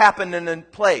for the happening in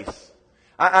place.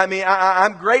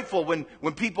 I'm grateful when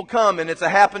people come and it's a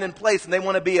happening place and they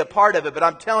want to be a part of it. But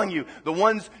I'm telling you, the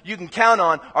ones you can count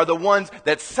on are the ones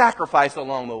that sacrifice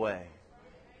along the way.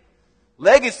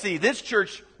 Legacy, this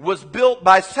church was built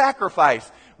by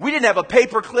sacrifice. We didn't have a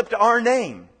paper clip to our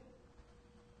name.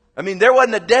 I mean, there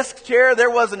wasn't a desk chair, there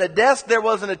wasn't a desk, there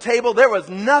wasn't a table, there was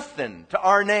nothing to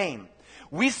our name.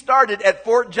 We started at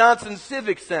Fort Johnson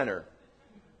Civic Center.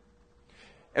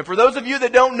 And for those of you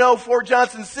that don't know Fort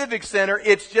Johnson Civic Center,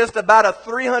 it's just about a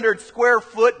 300 square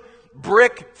foot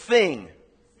brick thing.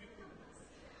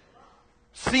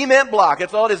 Cement block.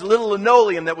 It's all this little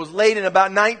linoleum that was laid in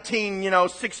about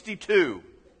 1962.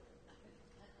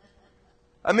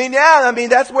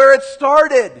 That's where it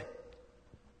started.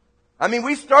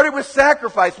 We started with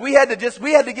sacrifice. We had to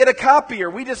get a copier.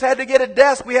 We just had to get a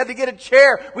desk. We had to get a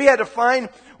chair. We had to find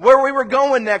where we were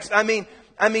going next.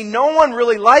 No one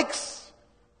really likes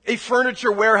a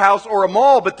furniture warehouse or a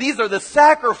mall, but these are the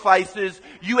sacrifices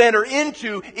you enter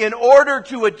into in order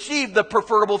to achieve the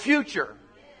preferable future.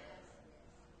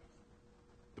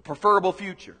 The preferable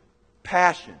future.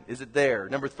 Passion. Is it there?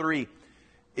 Number 3,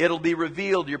 it'll be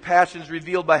revealed. Your passion is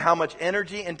revealed by how much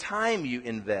energy and time you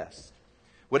invest.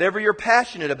 Whatever you're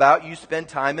passionate about, you spend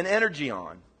time and energy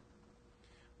on.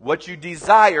 What you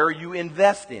desire, you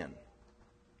invest in.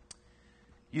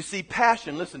 You see,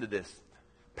 passion, listen to this.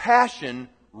 Passion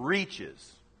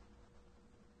reaches.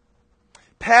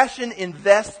 Passion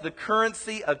invests the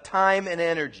currency of time and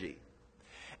energy.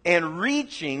 And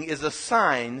reaching is a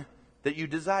sign that you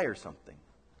desire something.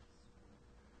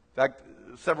 In fact,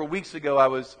 several weeks ago, I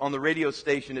was on the radio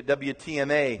station at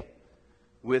WTMA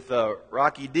with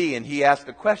Rocky D, and he asked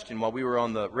a question while we were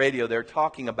on the radio there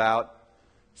talking about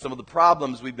some of the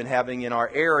problems we've been having in our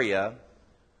area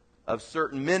of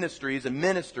certain ministries and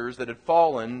ministers that had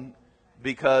fallen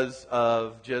because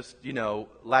of just,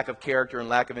 lack of character and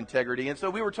lack of integrity. And so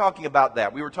we were talking about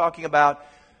that. We were talking about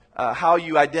how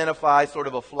you identify sort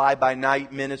of a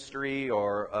fly-by-night ministry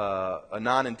or a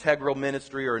non-integral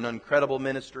ministry or an uncredible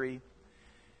ministry.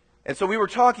 And so we were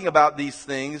talking about these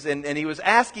things, and he was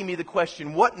asking me the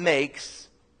question, what makes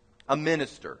a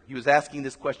minister? He was asking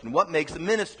this question, what makes a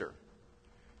minister?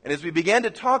 And as we began to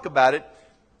talk about it,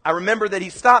 I remember that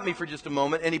he stopped me for just a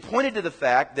moment, and he pointed to the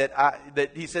fact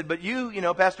that he said, but you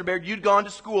Pastor Baird, you'd gone to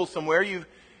school somewhere,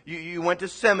 you went to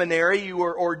seminary, you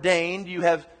were ordained, you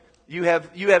have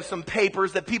some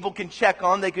papers that people can check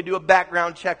on, they could do a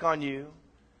background check on you.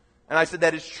 And I said,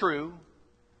 that is true.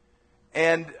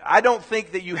 And I don't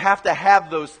think that you have to have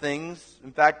those things.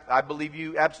 In fact, I believe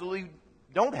you absolutely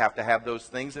don't have to have those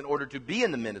things in order to be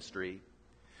in the ministry.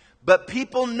 But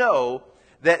people know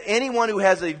that anyone who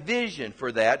has a vision for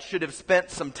that should have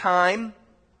spent some time,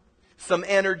 some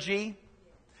energy,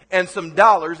 and some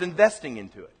dollars investing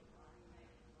into it.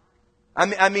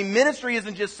 Ministry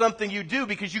isn't just something you do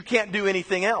because you can't do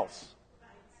anything else.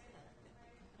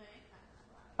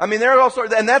 There are all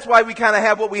sorts, and that's why we kind of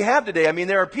have what we have today.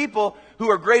 There are people who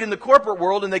are great in the corporate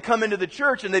world, and they come into the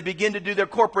church and they begin to do their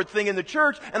corporate thing in the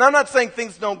church. And I'm not saying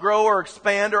things don't grow or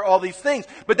expand or all these things,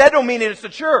 but that don't mean it's a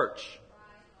church.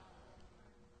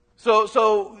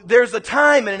 So there's a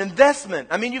time and an investment.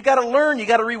 You've got to learn, you've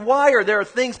got to rewire. There are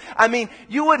things.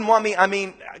 You wouldn't want me.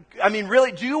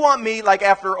 Really, do you want me like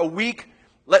after a week?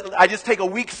 I just take a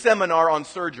week seminar on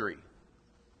surgery.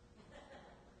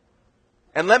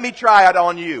 And let me try it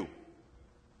on you.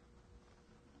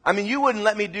 You wouldn't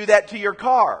let me do that to your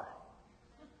car.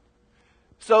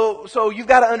 So you've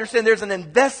got to understand there's an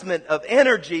investment of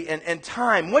energy and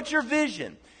time. What's your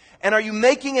vision? And are you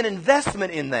making an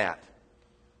investment in that?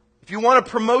 If you want a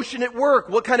promotion at work,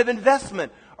 what kind of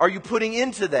investment are you putting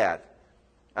into that?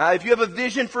 If you have a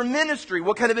vision for ministry,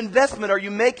 what kind of investment are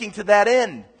you making to that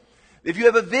end? If you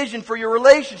have a vision for your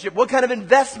relationship, what kind of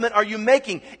investment are you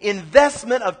making?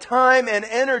 Investment of time and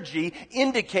energy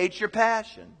indicates your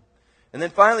passion. And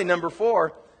then finally, number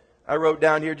 4, I wrote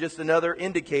down here just another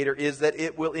indicator, is that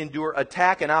it will endure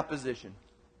attack and opposition.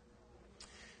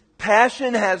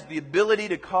 Passion has the ability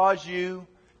to cause you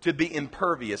to be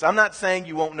impervious. I'm not saying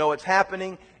you won't know what's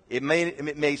happening. It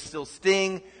may still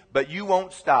sting, but you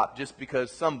won't stop just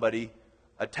because somebody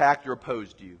attacked or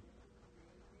opposed you.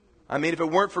 If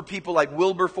it weren't for people like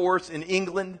Wilberforce in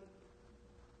England,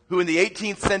 who in the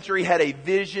 18th century had a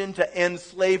vision to end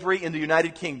slavery in the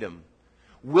United Kingdom.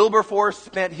 Wilberforce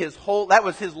spent that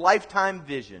was his lifetime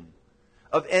vision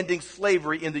of ending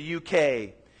slavery in the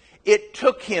UK. It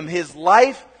took him his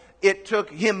life, it took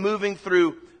him moving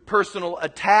through personal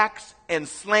attacks and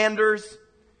slanders,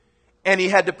 and he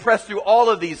had to press through all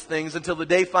of these things until the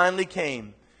day finally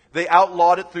came. They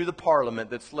outlawed it through the Parliament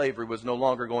that slavery was no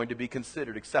longer going to be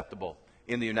considered acceptable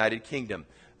in the United Kingdom.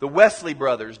 The Wesley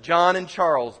brothers, John and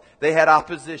Charles, they had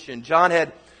opposition. John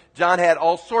had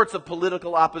all sorts of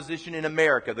political opposition in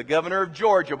America. The governor of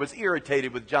Georgia was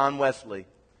irritated with John Wesley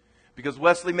because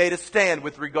Wesley made a stand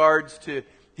with regards to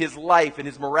his life and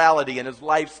his morality and his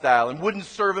lifestyle and wouldn't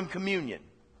serve him communion.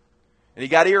 And he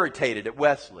got irritated at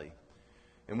Wesley.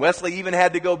 And Wesley even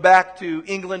had to go back to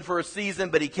England for a season,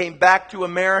 but he came back to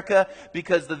America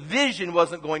because the vision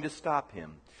wasn't going to stop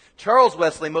him. Charles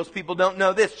Wesley, most people don't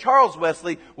know this, Charles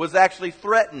Wesley was actually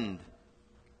threatened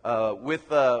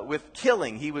with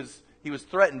killing. He was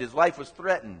threatened. His life was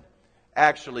threatened,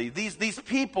 actually. These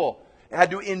people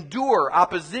had to endure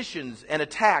oppositions and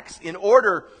attacks in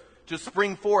order to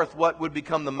spring forth what would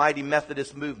become the mighty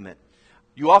Methodist movement.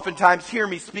 You oftentimes hear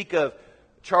me speak of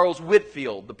Charles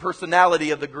Whitefield, the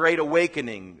personality of the Great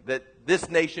Awakening that this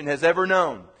nation has ever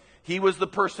known. He was the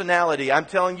personality. I'm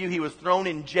telling you, he was thrown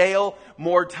in jail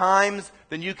more times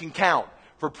than you can count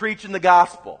for preaching the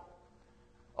gospel.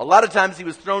 A lot of times he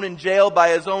was thrown in jail by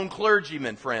his own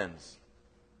clergymen, friends.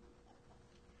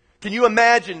 Can you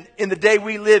imagine in the day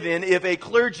we live in if a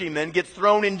clergyman gets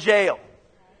thrown in jail?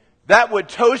 That would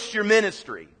toast your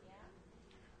ministry.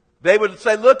 They would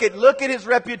say, look at his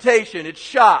reputation. It's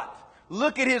shot.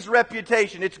 Look at his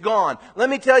reputation. It's gone. Let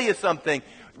me tell you something.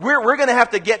 We're going to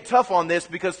have to get tough on this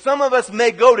because some of us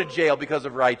may go to jail because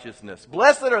of righteousness.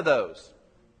 Blessed are those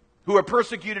who are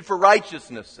persecuted for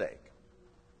righteousness' sake.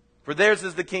 For theirs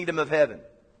is the kingdom of heaven.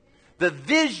 The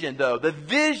vision, though,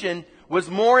 was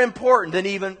more important than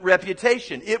even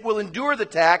reputation. It will endure the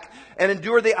attack and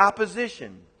endure the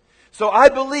opposition. So I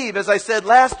believe, as I said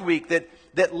last week,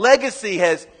 that legacy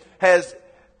has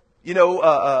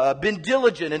been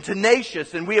diligent and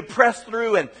tenacious, and we have pressed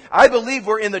through, and I believe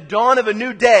we're in the dawn of a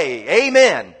new day.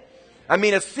 Amen. I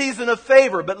mean, a season of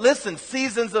favor. But listen,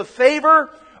 seasons of favor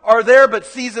are there, but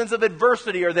seasons of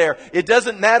adversity are there. It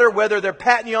doesn't matter whether they're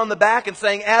patting you on the back and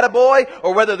saying, attaboy,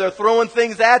 or whether they're throwing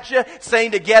things at you,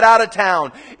 saying to get out of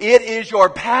town. It is your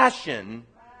passion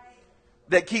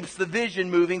that keeps the vision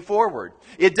moving forward.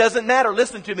 It doesn't matter,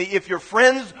 listen to me, if your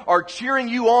friends are cheering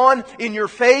you on in your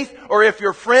faith, or if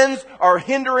your friends are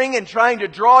hindering and trying to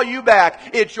draw you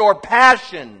back. It's your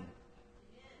passion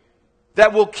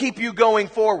that will keep you going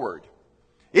forward.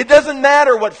 It doesn't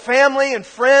matter what family and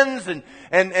friends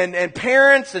and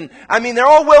parents and, I mean, they're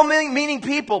all well-meaning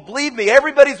people. Believe me,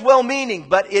 everybody's well-meaning,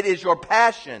 but it is your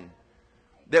passion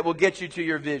that will get you to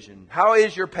your vision. How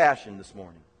is your passion this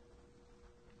morning?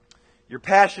 Your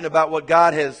passion about what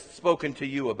God has spoken to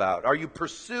you about. Are you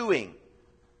pursuing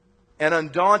and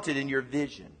undaunted in your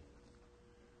vision?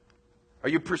 Are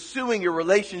you pursuing your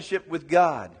relationship with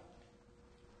God?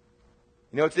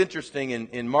 You know, it's interesting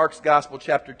in Mark's Gospel,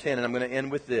 chapter 10, and I'm going to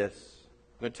end with this.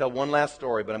 I'm going to tell one last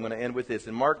story, but I'm going to end with this.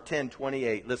 In Mark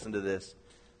 10:28, listen to this.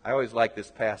 I always like this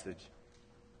passage.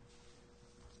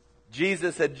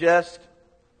 Jesus had just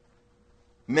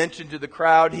mentioned to the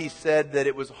crowd, he said that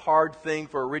it was a hard thing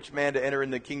for a rich man to enter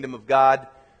in the kingdom of God,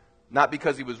 not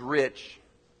because he was rich,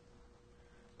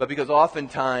 but because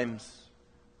oftentimes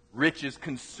riches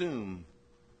consume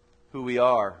who we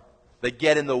are. They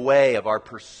get in the way of our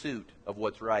pursuit of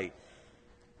what's right.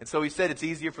 And so he said it's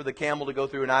easier for the camel to go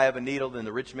through an eye of a needle than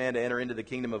the rich man to enter into the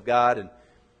kingdom of God. And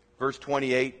verse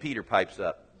 28, Peter pipes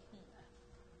up.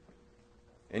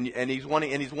 And he's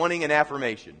wanting an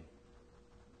affirmation.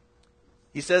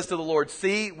 He says to the Lord,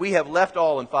 see, we have left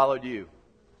all and followed you.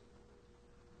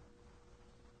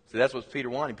 So that's what Peter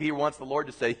wanted. Peter wants the Lord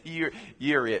to say,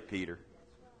 you're it, Peter.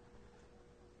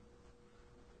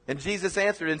 And Jesus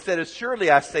answered and said, surely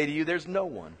I say to you, there's no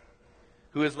one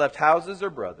who has left houses or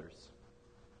brothers,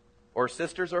 or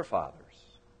sisters or fathers,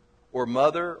 or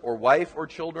mother or wife or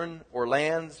children or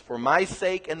lands for my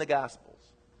sake and the gospel's,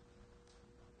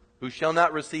 who shall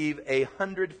not receive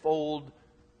 100-fold.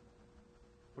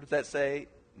 What does that say?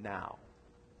 Now.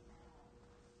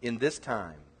 In this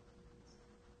time,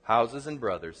 houses and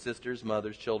brothers, sisters,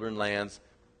 mothers, children, lands,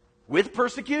 with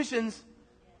persecutions,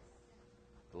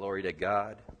 glory to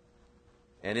God,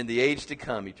 and in the age to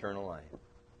come, eternal life.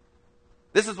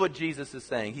 This is what Jesus is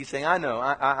saying. He's saying, I know,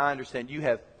 I understand. You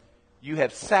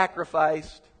have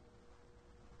sacrificed,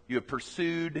 you have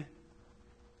pursued,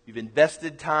 you've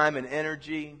invested time and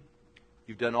energy,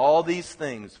 you've done all these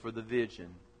things for the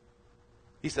vision.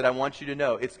 He said, I want you to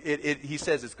know. He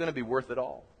says it's going to be worth it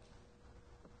all.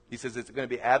 He says it's going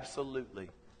to be absolutely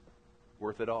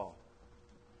worth it all.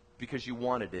 Because you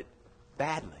wanted it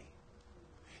badly.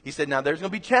 He said, now there's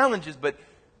going to be challenges, but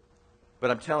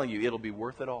I'm telling you, it'll be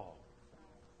worth it all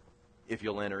if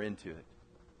you'll enter into it.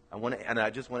 I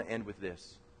just want to end with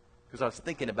this. Because I was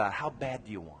thinking about how bad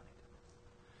do you want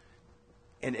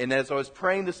And as I was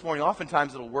praying this morning,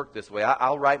 oftentimes it'll work this way.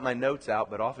 I'll write my notes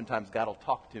out, but oftentimes God will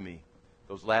talk to me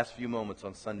those last few moments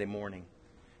on Sunday morning.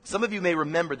 Some of you may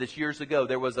remember this years ago.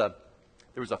 There was a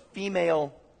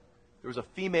female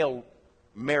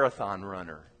marathon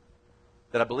runner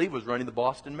that I believe was running the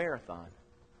Boston Marathon.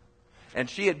 And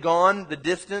she had gone the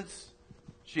distance.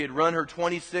 She had run her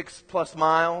 26 plus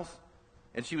miles,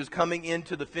 and she was coming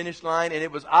into the finish line, and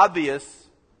it was obvious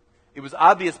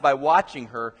by watching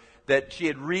her that she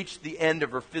had reached the end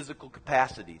of her physical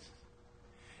capacities.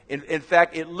 In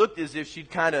fact, it looked as if she'd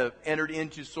kind of entered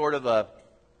into sort of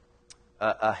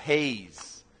a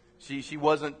haze. She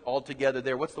wasn't altogether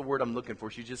there. What's the word I'm looking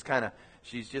for? She's just kind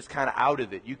of out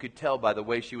of it. You could tell by the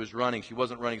way she was running. She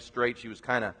wasn't running straight. She was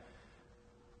kind of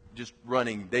just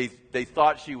running. They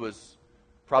thought she was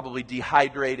probably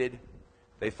dehydrated.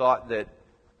 They thought that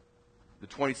the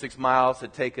 26 miles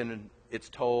had taken its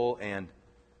toll, and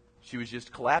she was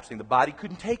just collapsing. The body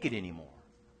couldn't take it anymore.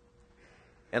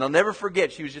 And I'll never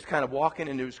forget, she was just kind of walking,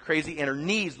 and it was crazy, and her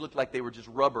knees looked like they were just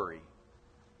rubbery.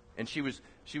 And she was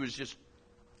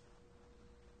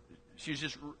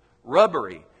just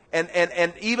rubbery.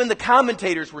 And even the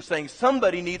commentators were saying,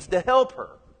 somebody needs to help her.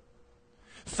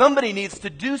 Somebody needs to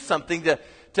do something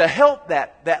to help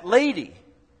that lady.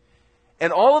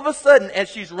 And all of a sudden, as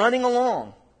she's running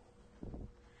along,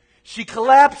 she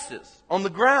collapses on the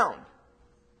ground.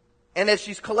 And as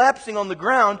she's collapsing on the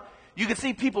ground, you can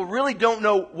see people really don't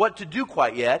know what to do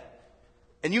quite yet.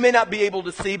 And you may not be able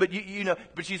to see, but you know,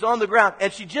 but she's on the ground,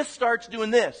 and she just starts doing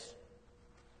this.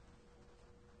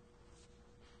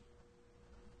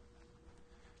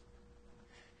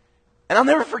 And I'll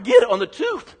never forget it, on the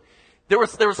tooth, there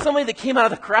was somebody that came out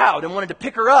of the crowd and wanted to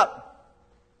pick her up.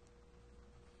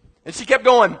 And she kept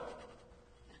going.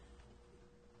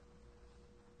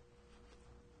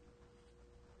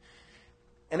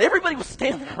 And everybody was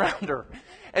standing around her.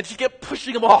 And she kept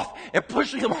pushing them off and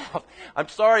pushing them off. I'm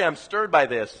sorry, I'm stirred by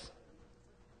this.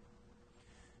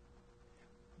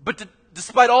 But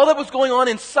despite all that was going on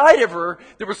inside of her,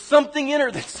 there was something in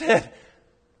her that said,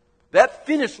 that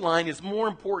finish line is more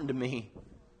important to me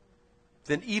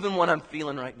than even what I'm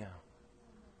feeling right now.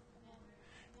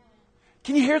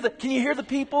 Can you hear the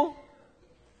people?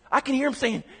 I can hear them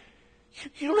saying,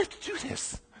 you don't have to do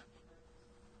this.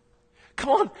 Come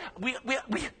on,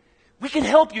 we can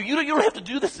help you. You don't have to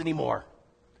do this anymore.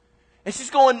 And she's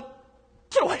going,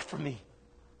 get away from me.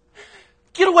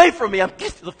 Get away from me. I'm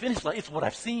getting to the finish line. It's what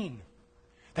I've seen.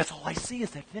 That's all I see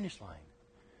is that finish line.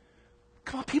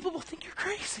 Come on, people will think you're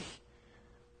crazy.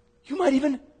 You might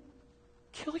even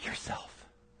kill yourself.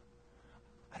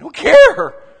 I don't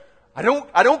care. I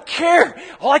don't care.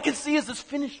 All I can see is this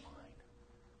finish line.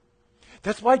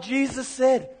 That's why Jesus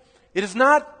said, it is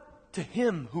not to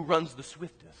him who runs the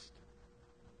swiftest.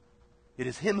 It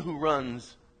is him who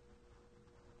runs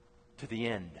to the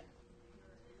end.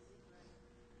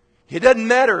 It doesn't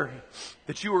matter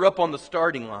that you were up on the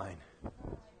starting line.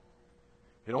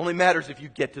 It only matters if you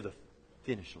get to the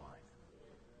finish line.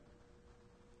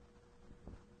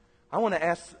 I want to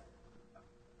ask,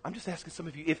 I'm just asking some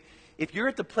of you, if you're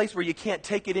at the place where you can't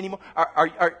take it anymore,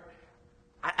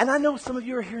 and I know some of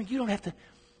you are hearing, you don't have to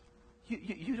do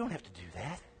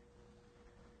that.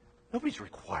 Nobody's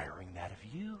requiring that of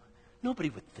you. Nobody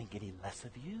would think any less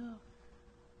of you.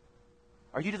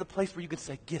 Are you to the place where you can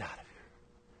say, get out of here?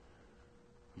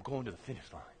 I'm going to the finish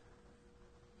line.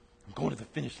 I'm going to the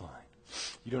finish line.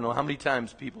 You don't know how many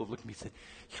times people have looked at me and said,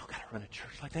 you don't got to run a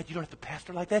church like that. You don't have to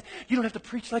pastor like that. You don't have to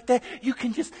preach like that. You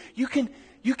can,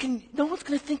 no one's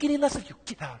going to think any less of you.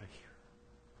 Get out of here.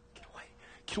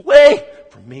 Get away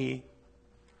from me.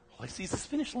 All I see is this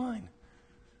finish line.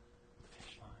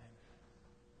 Finish line.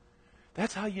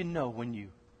 That's how you know when you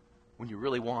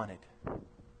really want it.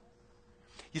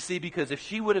 You see, because if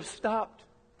she would have stopped,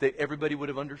 everybody would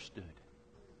have understood.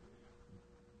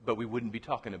 But we wouldn't be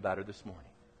talking about her this morning.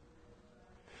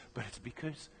 But it's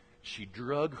because she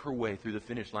drug her way through the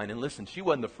finish line. And listen, she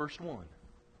wasn't the first one.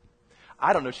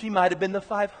 I don't know, she might have been the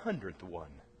 500th one.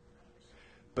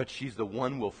 But she's the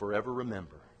one we'll forever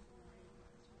remember.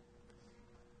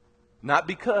 Not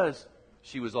because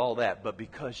she was all that, but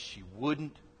because she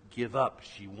wouldn't give up.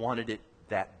 She wanted it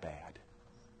that bad.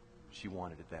 She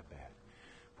wanted it that bad.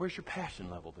 Where's your passion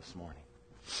level this morning?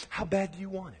 How bad do you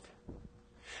want it?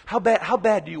 How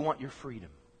bad do you want your freedom?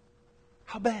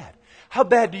 How bad? How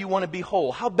bad do you want to be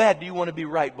whole? How bad do you want to be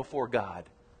right before God?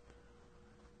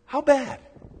 How bad?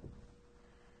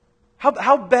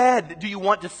 How bad do you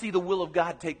want to see the will of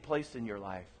God take place in your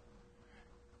life?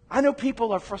 I know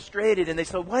people are frustrated and they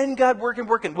say, why isn't God working?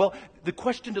 Well, the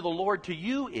question to the Lord to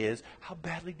you is, how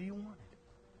badly do you want it?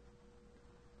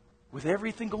 With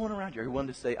everything going around you, are you willing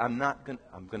to say, I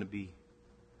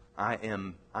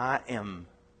am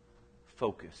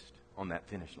focused on that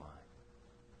finish line?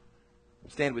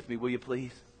 Stand with me, will you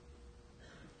please?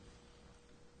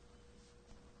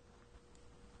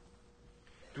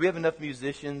 Do we have enough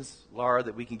musicians, Laura,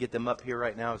 that we can get them up here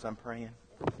right now as I'm praying?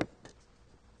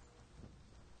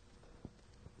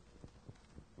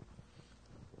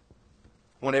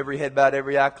 I want every head bowed,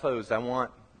 every eye closed. I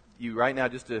want you right now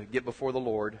just to get before the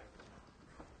Lord.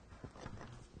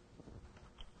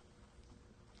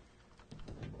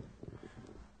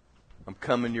 I'm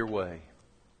coming your way.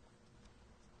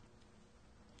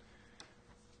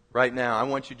 Right now, I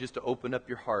want you just to open up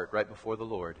your heart right before the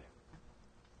Lord.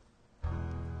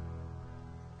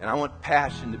 And I want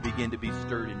passion to begin to be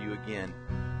stirred in you again.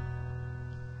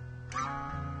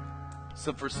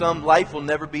 So for some, life will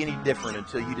never be any different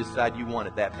until you decide you want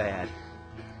it that bad.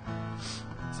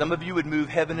 Some of you would move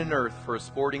heaven and earth for a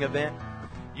sporting event.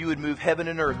 You would move heaven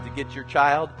and earth to get your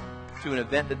child to an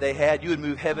event that they had. You would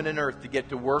move heaven and earth to get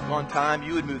to work on time.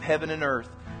 You would move heaven and earth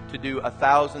to do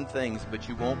 1,000 things, but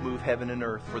you won't move heaven and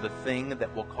earth for the thing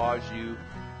that will cause you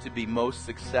to be most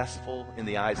successful in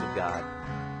the eyes of God.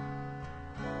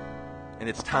 And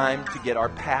it's time to get our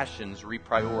passions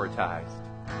reprioritized.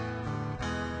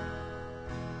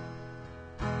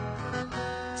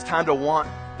 It's time to want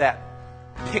that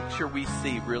picture we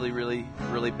see really, really,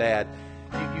 really bad.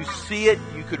 You see it,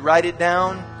 you could write it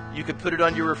down, you could put it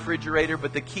on your refrigerator,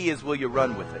 but the key is, will you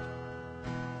run with it?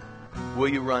 Will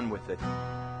you run with it?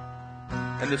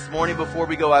 And this morning before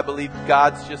we go, I believe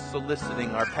God's just soliciting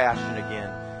our passion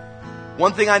again.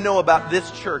 One thing I know about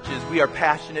this church is we are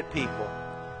passionate people.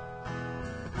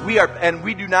 And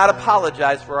we do not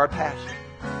apologize for our passion.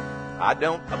 I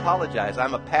don't apologize.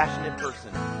 I'm a passionate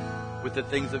person with the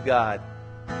things of God.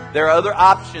 There are other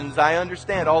options, I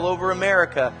understand, all over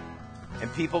America,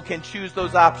 and people can choose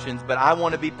those options, but I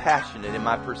want to be passionate in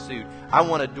my pursuit. I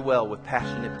want to dwell with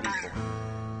passionate people.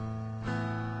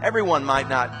 Everyone might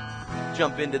not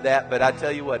jump into that, but I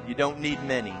tell you what, you don't need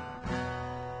many,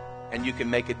 and you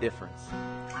can make a difference.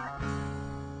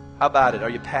 How about it? Are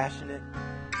you passionate?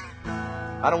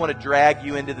 I don't want to drag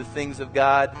you into the things of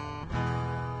God.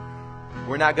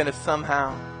 We're not going to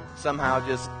somehow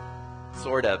just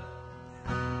sort of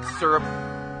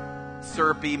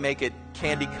syrupy, make it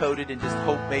candy coated, and just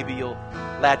hope maybe you'll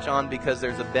latch on because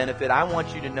there's a benefit. I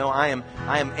want you to know I am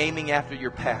aiming after your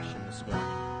passion this morning.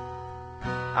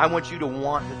 I want you to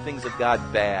want the things of God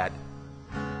bad.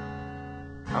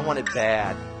 I want it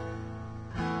bad.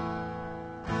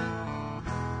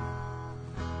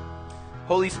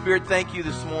 Holy Spirit, thank you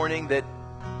this morning that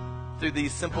through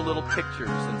these simple little pictures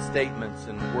and statements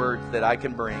and words that I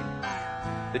can bring,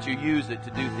 that you use it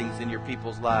to do things in your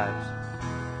people's lives.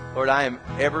 Lord, I am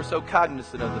ever so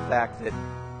cognizant of the fact that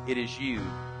it is you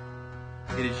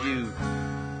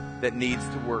that needs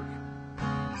to work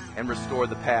and restore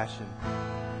the passion.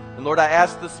 And Lord, I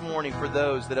ask this morning for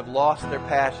those that have lost their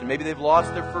passion, maybe they've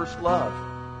lost their first love,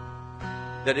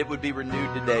 that it would be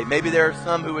renewed today. Maybe there are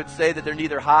some who would say that they're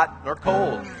neither hot nor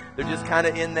cold. They're just kind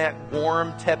of in that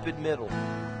warm, tepid middle.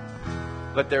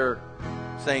 But they're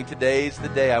saying, today's the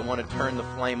day I want to turn the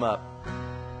flame up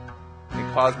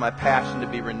and cause my passion to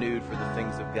be renewed for the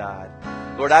things of God.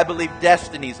 Lord, I believe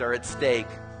destinies are at stake.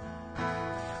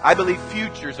 I believe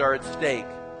futures are at stake.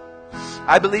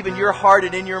 I believe in your heart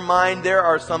and in your mind there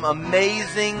are some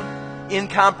amazing,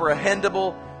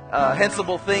 incomprehensible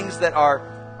things that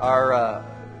are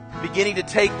beginning to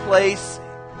take place,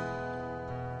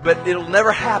 but it'll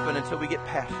never happen until we get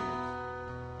passionate.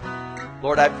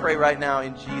 Lord, I pray right now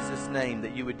in Jesus' name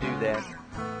that you would do that.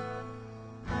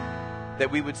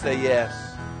 That we would say yes.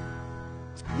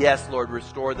 Yes, Lord,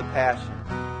 restore the passion.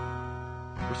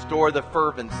 Restore the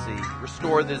fervency.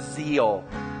 Restore the zeal.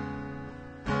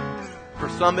 For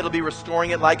some, it'll be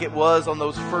restoring it like it was on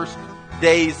those first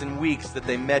days and weeks that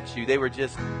they met you. They were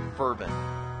just fervent.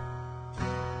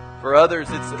 For others,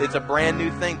 it's a brand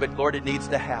new thing, but Lord, it needs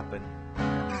to happen.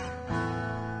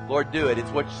 Lord, do it.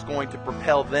 It's what's going to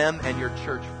propel them and your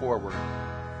church forward.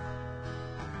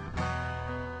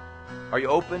 Are you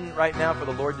open right now for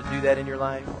the Lord to do that in your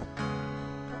life?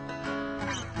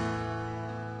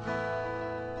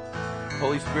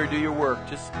 Holy Spirit, do your work.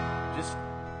 Just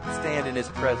stand in His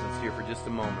presence here for just a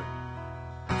moment.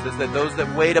 It says that those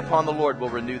that wait upon the Lord will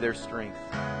renew their strength.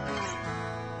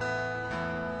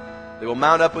 They will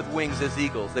mount up with wings as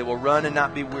eagles. They will run and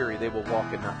not be weary. They will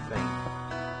walk and not faint.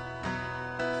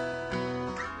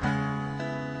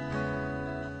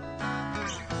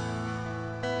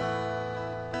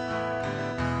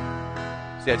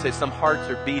 See, I'd say some hearts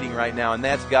are beating right now, and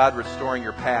that's God restoring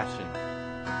your passion.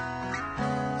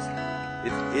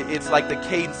 it's like the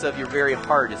cadence of your very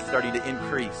heart is starting to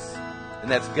increase. And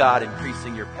that's God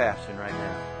increasing your passion right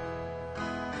now.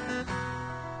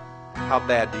 How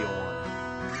bad do you want it?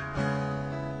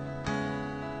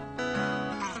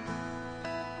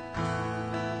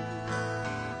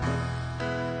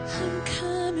 I'm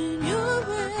coming your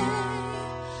way.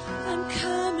 I'm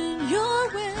coming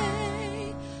your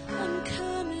way. I'm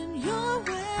coming your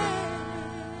way.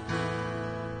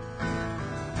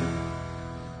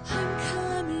 I'm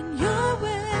coming your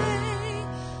way.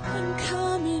 I'm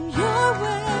coming your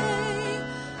way.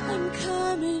 I'm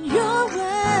coming your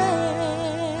way.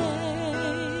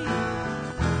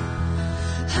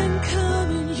 I'm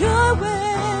coming your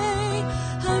way.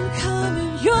 I'm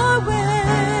coming your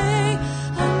way.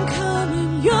 I'm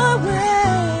coming your way.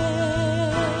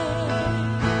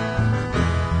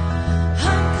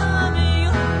 I'm coming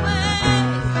your way.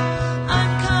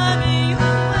 I'm coming your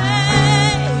way.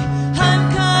 I'm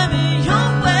coming your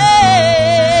way.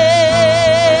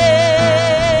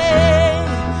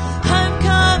 I'm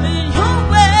coming your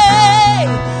way.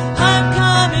 I'm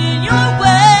coming your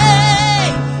way.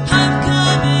 I'm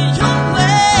coming your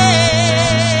way.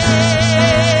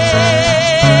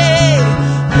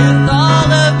 With all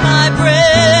of my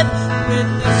breath, with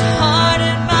this heart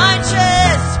in my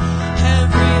chest,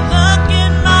 every look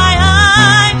in my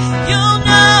eye, you'll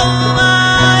know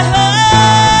my heart.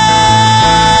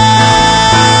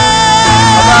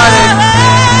 About it.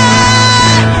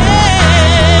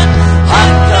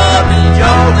 I'm coming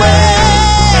your way.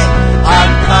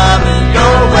 I'm coming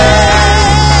your way.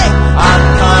 I'm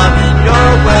coming your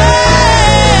way.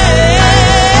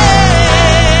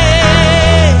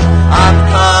 I'm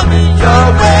coming your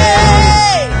way.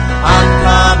 I'm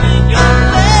coming your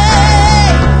way.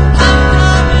 I'm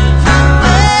coming your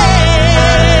way.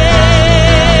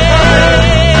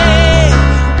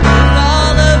 With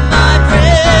all of my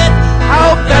breath,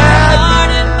 How bad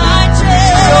heart in my do you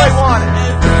chest, really want it?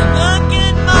 every look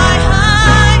in my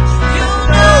eye, you'll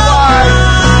know my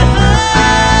heart.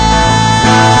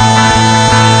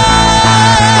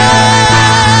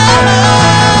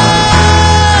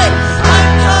 I'm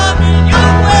coming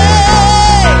your way.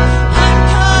 I'm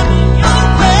coming your way. I'm coming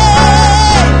your way.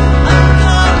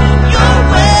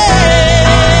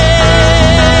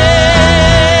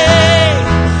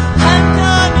 I'm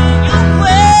coming your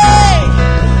way.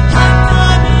 I'm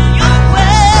coming your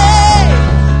way.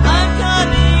 I'm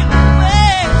coming your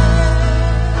way.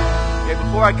 Okay,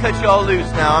 before I cut you all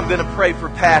loose now, I'm going to pray for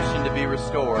passion to be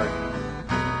restored.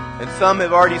 And some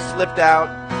have already slipped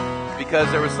out because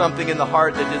there was something in the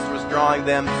heart that just was drawing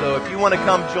them. So if you want to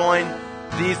come join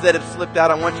these that have slipped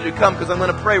out, I want you to come, because I'm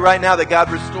going to pray right now that God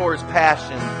restores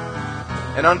passion,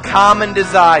 an uncommon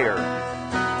desire.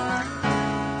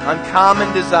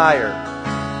 Uncommon desire.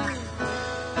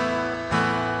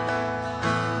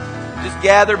 Just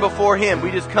gather before Him.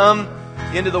 We just come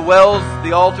into the wells,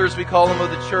 the altars we call them, of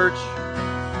the church.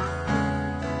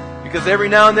 Because every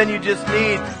now and then you just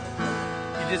need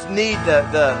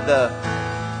the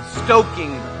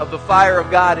stoking of the fire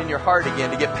of God in your heart again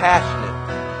to get passionate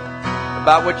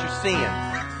about what you're seeing.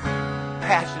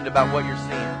 Passionate about what you're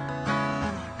seeing.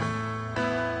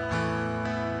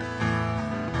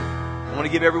 I want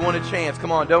to give everyone a chance.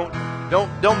 Come on, don't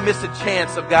miss a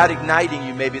chance of God igniting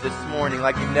you maybe this morning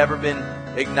like you've never been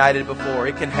ignited before.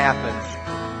 It can happen.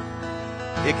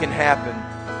 It can happen.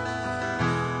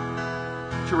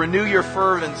 To renew your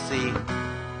fervency,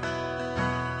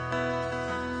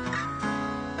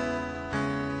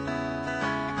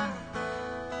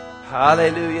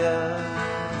 hallelujah.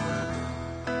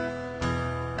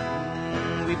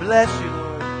 We bless you,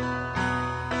 Lord.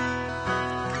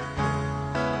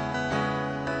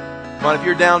 Come on, if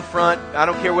you're down front, I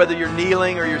don't care whether you're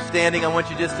kneeling or you're standing, I want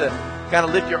you just to kind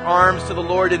of lift your arms to the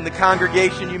Lord. In the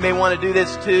congregation, you may want to do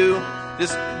this too.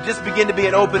 Just begin to be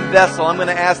an open vessel. I'm going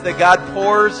to ask that God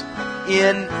pours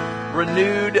in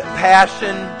renewed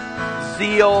passion,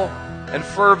 zeal, and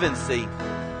fervency.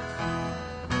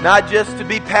 Not just to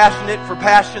be passionate for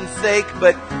passion's sake,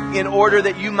 but in order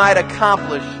that you might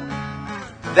accomplish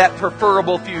that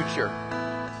preferable future.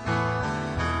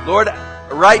 Lord,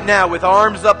 right now, with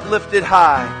arms uplifted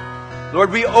high,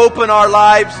 Lord, we open our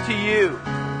lives to you.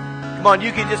 Come on,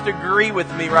 you can just agree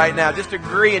with me right now. Just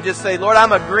agree and just say, Lord,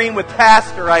 I'm agreeing with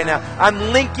Pastor right now.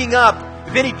 I'm linking up.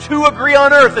 If any two agree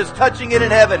on earth as touching it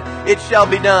in heaven, it shall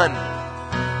be done.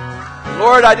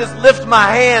 Lord, I just lift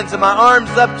my hands and my arms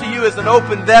up to you as an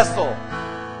open vessel.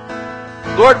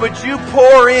 Lord, would you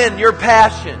pour in your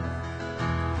passion?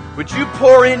 Would you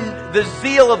pour in the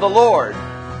zeal of the Lord?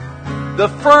 The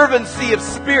fervency of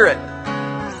spirit,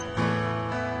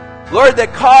 Lord,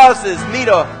 that causes me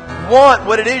to want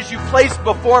what it is you placed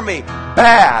before me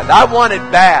bad. I want it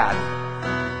bad.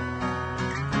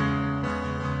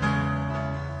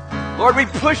 Lord, we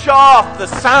push off the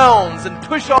sounds and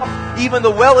push off even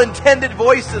the well-intended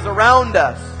voices around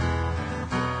us.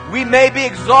 We may be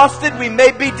exhausted, we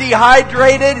may be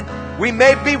dehydrated, we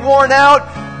may be worn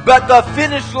out, but the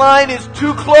finish line is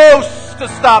too close to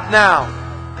stop now.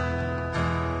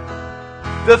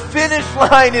 The finish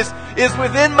line is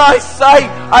within my sight.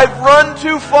 I've run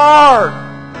too far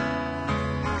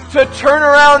to turn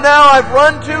around now. I've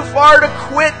run too far to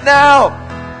quit now.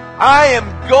 I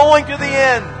am going to the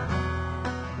end.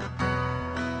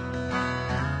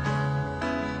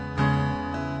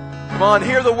 Come on,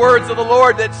 hear the words of the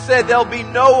Lord that said there'll be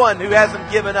no one who hasn't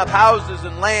given up houses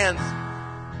and lands,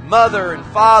 mother and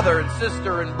father and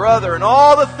sister and brother and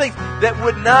all the things that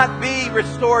would not be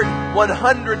restored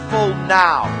 100-fold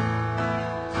now.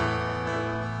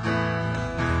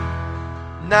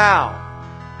 Now.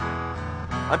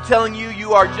 I'm telling you,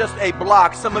 you are just a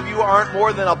block. Some of you aren't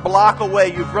more than a block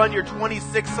away. You've run your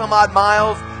 26 some odd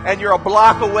miles and you're a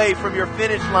block away from your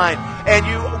finish line. And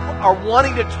you are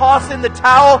wanting to toss in the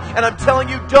towel, and I'm telling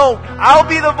you, don't. I'll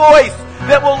be the voice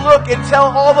that will look and tell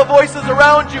all the voices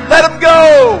around you, let them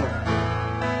go.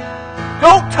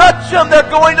 Don't touch them. They're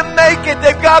going to make it.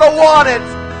 They've got to want it.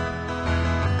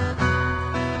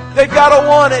 They've got to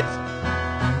want it.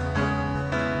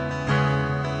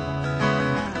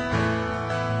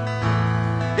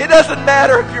 It doesn't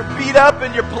matter if you're beat up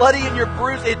and you're bloody and you're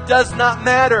bruised. It does not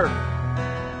matter.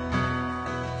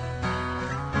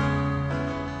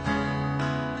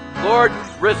 Lord,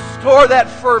 restore that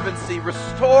fervency.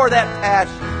 Restore that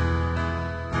passion.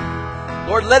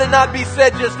 Lord, let it not be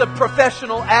said just of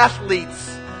professional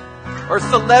athletes or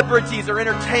celebrities or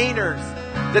entertainers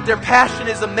that their passion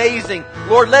is amazing.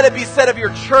 Lord, let it be said of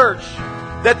your church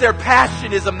that their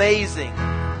passion is amazing.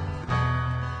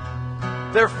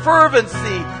 Their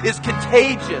fervency is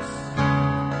contagious.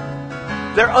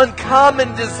 Their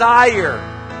uncommon desire,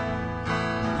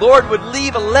 Lord, would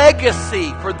leave a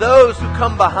legacy for those who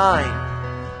come behind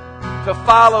to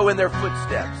follow in their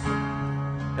footsteps.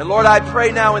 And Lord, I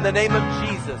pray now in the name of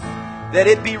Jesus that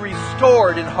it be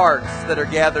restored in hearts that are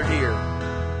gathered here.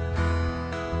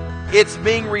 It's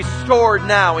being restored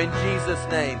now in Jesus'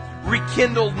 name.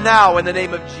 Rekindled now in the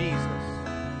name of Jesus.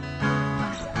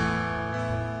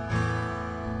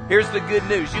 Here's the good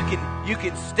news. You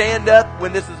can stand up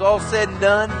when this is all said and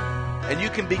done, and you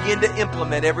can begin to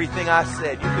implement everything I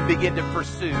said. You can begin to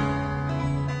pursue.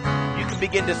 You can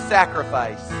begin to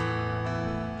sacrifice.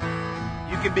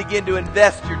 You can begin to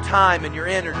invest your time and your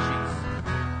energies.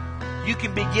 You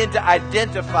can begin to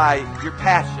identify your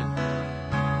passion.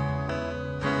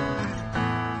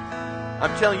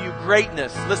 I'm telling you,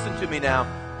 greatness, listen to me now,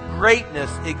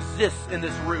 greatness exists in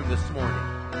this room this morning.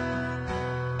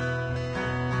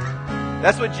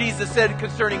 That's what Jesus said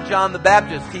concerning John the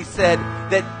Baptist. He said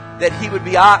that he would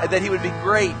be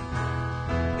great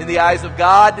in the eyes of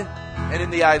God and in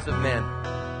the eyes of men.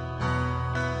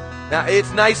 Now,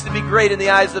 it's nice to be great in the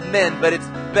eyes of men, but it's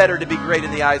better to be great in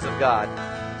the eyes of God.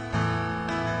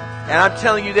 And I'm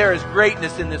telling you, there is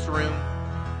greatness in this room.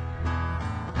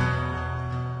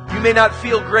 You may not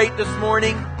feel great this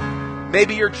morning.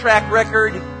 Maybe your track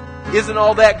record isn't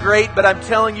all that great, but I'm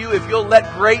telling you, if you'll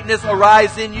let greatness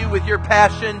arise in you with your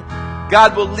passion,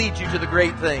 God will lead you to the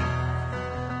great thing.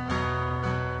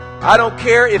 I don't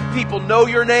care if people know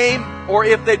your name or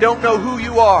if they don't know who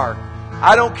you are.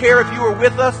 I don't care if you were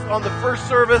with us on the first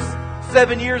service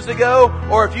 7 years ago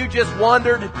or if you just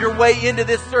wandered your way into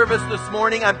this service this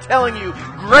morning. I'm telling you,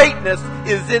 greatness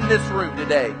is in this room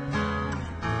today.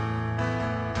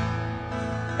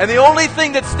 And the only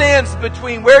thing that stands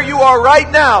between where you are right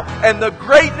now and the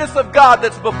greatness of God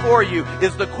that's before you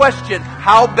is the question,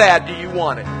 how bad do you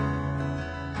want it?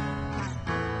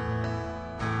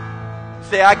 You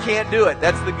say, I can't do it.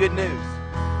 That's the good news.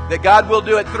 That God will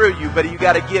do it through you, but you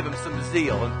got to give Him some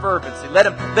zeal and fervency. Let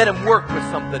Him work with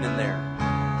something in there.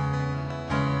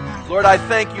 Lord, I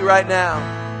thank you right now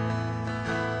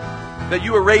that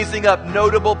you are raising up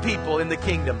notable people in the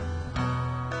kingdom.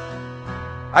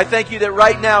 I thank you that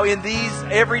right now in these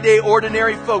everyday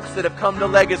ordinary folks that have come to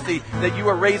Legacy, that you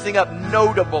are raising up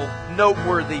notable,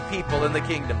 noteworthy people in the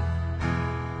kingdom.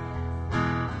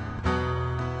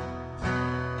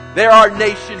 There are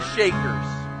nation shakers,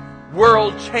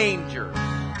 world changers.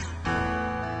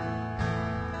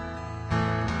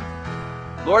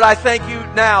 Lord, I thank you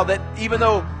now that even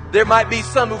though there might be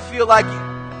some who feel like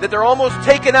that they're almost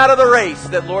taken out of the race,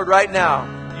 that Lord, right now,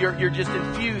 you're just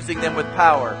infusing them with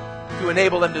power to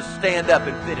enable them to stand up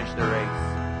and finish the race.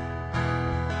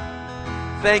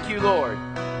 Thank you, Lord.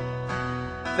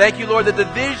 Thank you, Lord, that the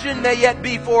vision may yet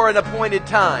be for an appointed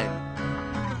time.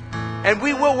 And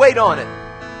we will wait on it.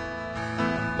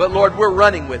 But Lord, we're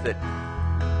running with it.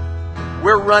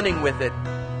 We're running with it.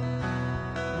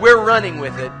 We're running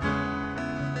with it.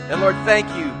 And Lord, thank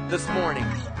you this morning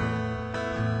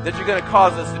that you're going to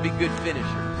cause us to be good finishers.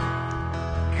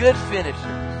 Good finishers.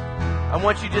 I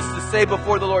want you just to say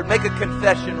before the Lord, make a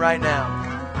confession right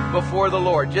now before the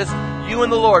Lord. Just you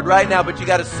and the Lord right now, but you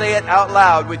got to say it out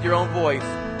loud with your own voice.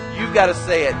 You've got to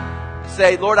say it.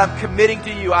 Say, Lord, I'm committing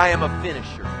to you. I am a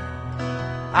finisher.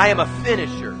 I am a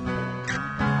finisher.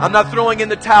 I'm not throwing in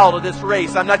the towel to this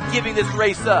race. I'm not giving this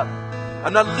race up.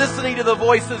 I'm not listening to the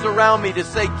voices around me to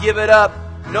say, give it up.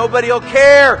 Nobody will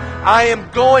care. I am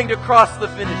going to cross the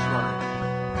finish line.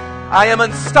 I am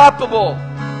unstoppable.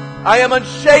 I am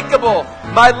unshakable.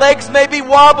 My legs may be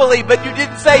wobbly, but you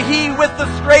didn't say he with the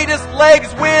straightest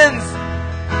legs wins.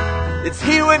 It's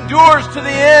he who endures to the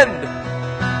end.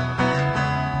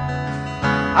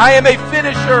 I am a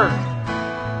finisher.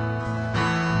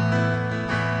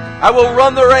 I will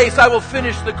run the race. I will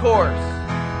finish the course.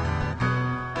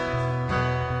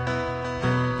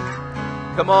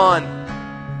 Come on.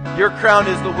 Your crown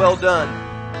is the well done.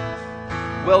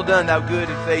 Well done, thou good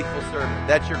and faithful servant.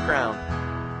 That's your crown.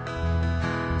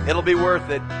 It'll be worth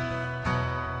it.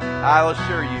 I'll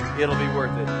assure you, it'll be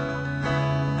worth it.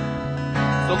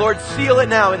 So Lord, seal it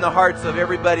now in the hearts of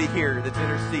everybody here that's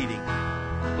interceding.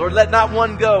 Lord, let not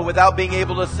one go without being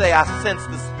able to say, I sense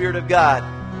the Spirit of God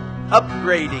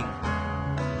upgrading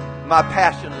my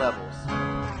passion levels.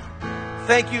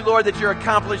 Thank you, Lord, that you're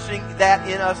accomplishing that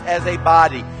in us as a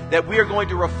body, that we are going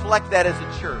to reflect that as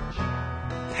a church.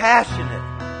 Passionate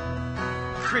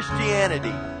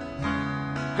Christianity,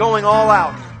 going all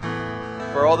out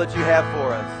for all that you have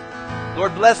for us.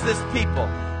 Lord, bless this people.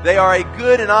 They are a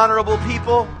good and honorable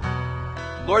people.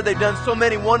 Lord, they've done so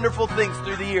many wonderful things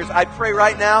through the years. I pray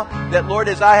right now that, Lord,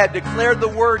 as I have declared the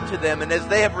word to them and as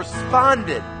they have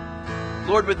responded,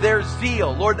 Lord, with their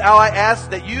zeal, Lord, now I ask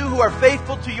that you who are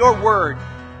faithful to your word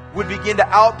would begin to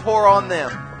outpour on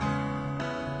them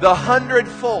the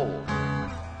 100-fold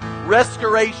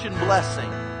restoration blessing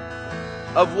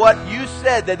of what you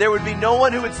said, that there would be no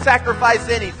one who would sacrifice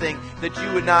anything that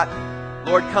you would not,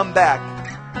 Lord, come back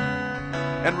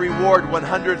and reward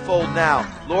 100-fold now.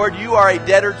 Lord, you are a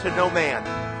debtor to no man.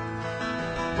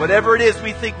 Whatever it is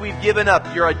we think we've given up,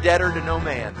 you're a debtor to no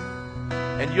man.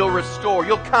 And you'll restore,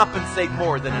 you'll compensate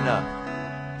more than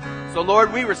enough. So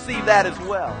Lord, we receive that as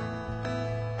well.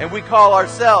 And we call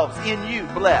ourselves in you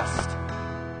blessed.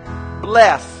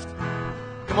 Blessed.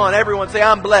 Come on, everyone say,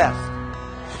 I'm blessed.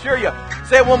 Sure you.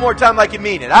 Say it one more time like you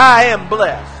mean it. I am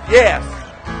blessed. Yes.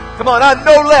 Come on, I'm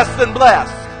no less than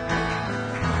blessed.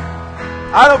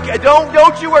 I don't care.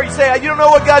 Don't you worry. You say, you don't know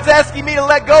what God's asking me to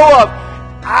let go of.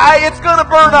 It's going to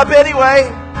burn up anyway.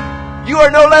 You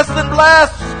are no less than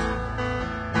blessed.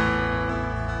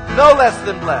 No less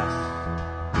than blessed.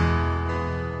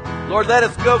 Lord, let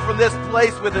us go from this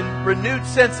place with a renewed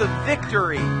sense of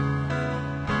victory.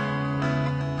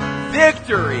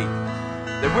 Victory.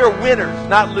 That we're winners,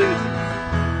 not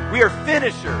losers. We are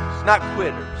finishers, not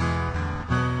quitters.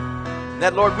 And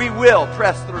that, Lord, we will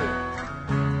press through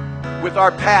with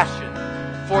our passion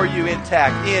for you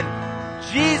intact. In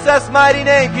Jesus' mighty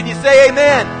name, can you say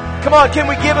amen? Come on, can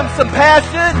we give him some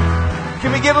passion?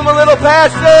 Can we give him a little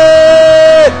passion?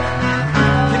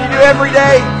 Can you do every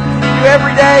day? Can you do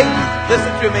every day?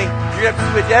 Listen to me. You have to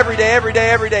switch every day, every day,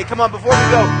 every day. Come on, before we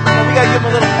go, we got to give him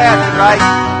a little passion,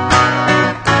 right?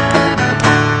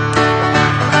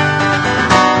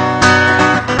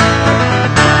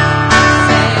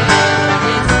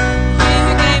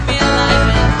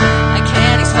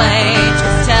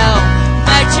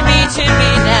 To me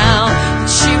now,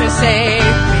 she would say,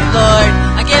 Lord,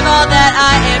 I give all that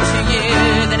I am to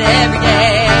you, that every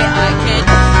day I can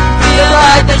be the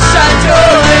light that shines your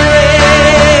way.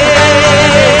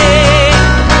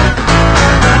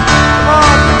 Come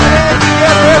on, put your hands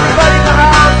together, everybody in the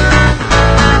house.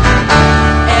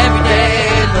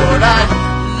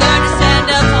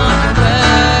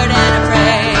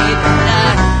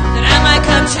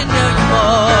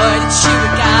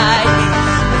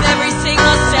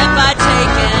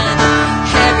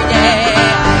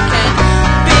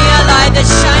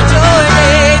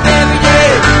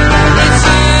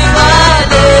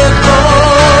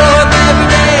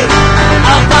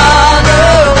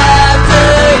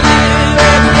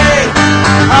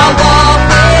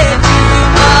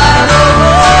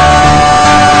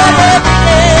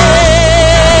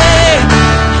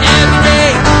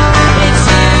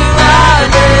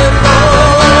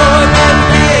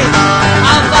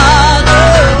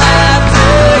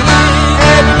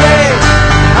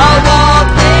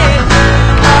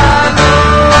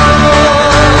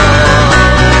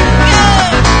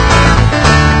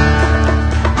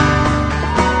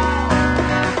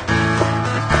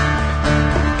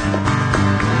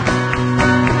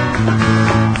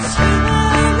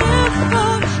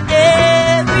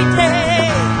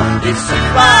 It's you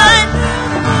I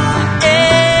live for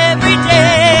every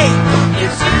day.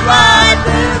 It's you I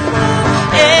live for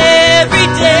every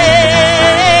day.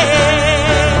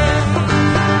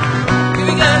 Here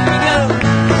we go, here we go.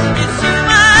 It's you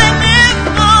I live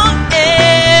for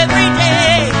every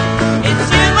day. It's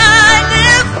you I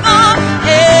live for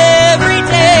every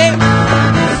day.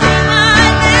 It's you I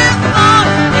live for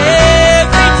every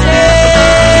day.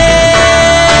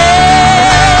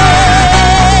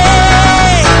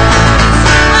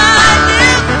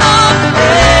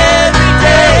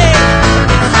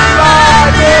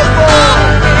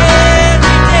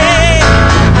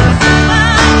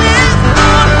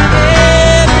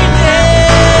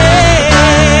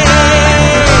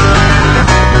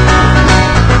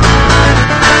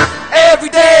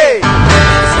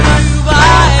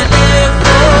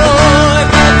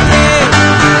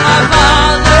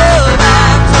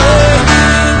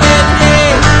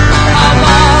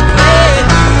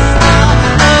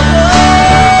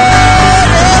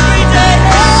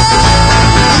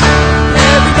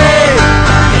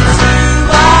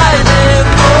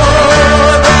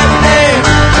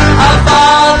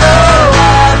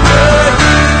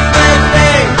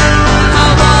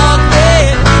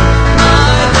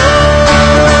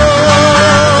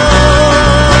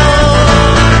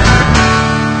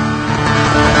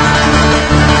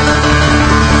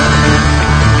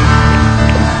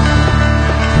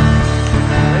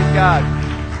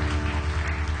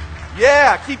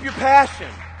 Keep your passion.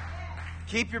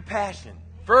 Keep your passion.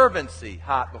 Fervency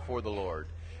hot before the Lord.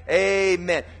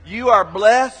 Amen. You are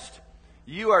blessed.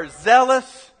 You are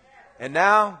zealous. And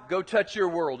now go touch your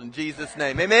world in Jesus'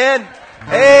 name. Amen.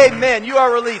 Amen. You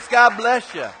are released. God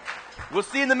bless you. We'll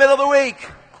see you in the middle of the week.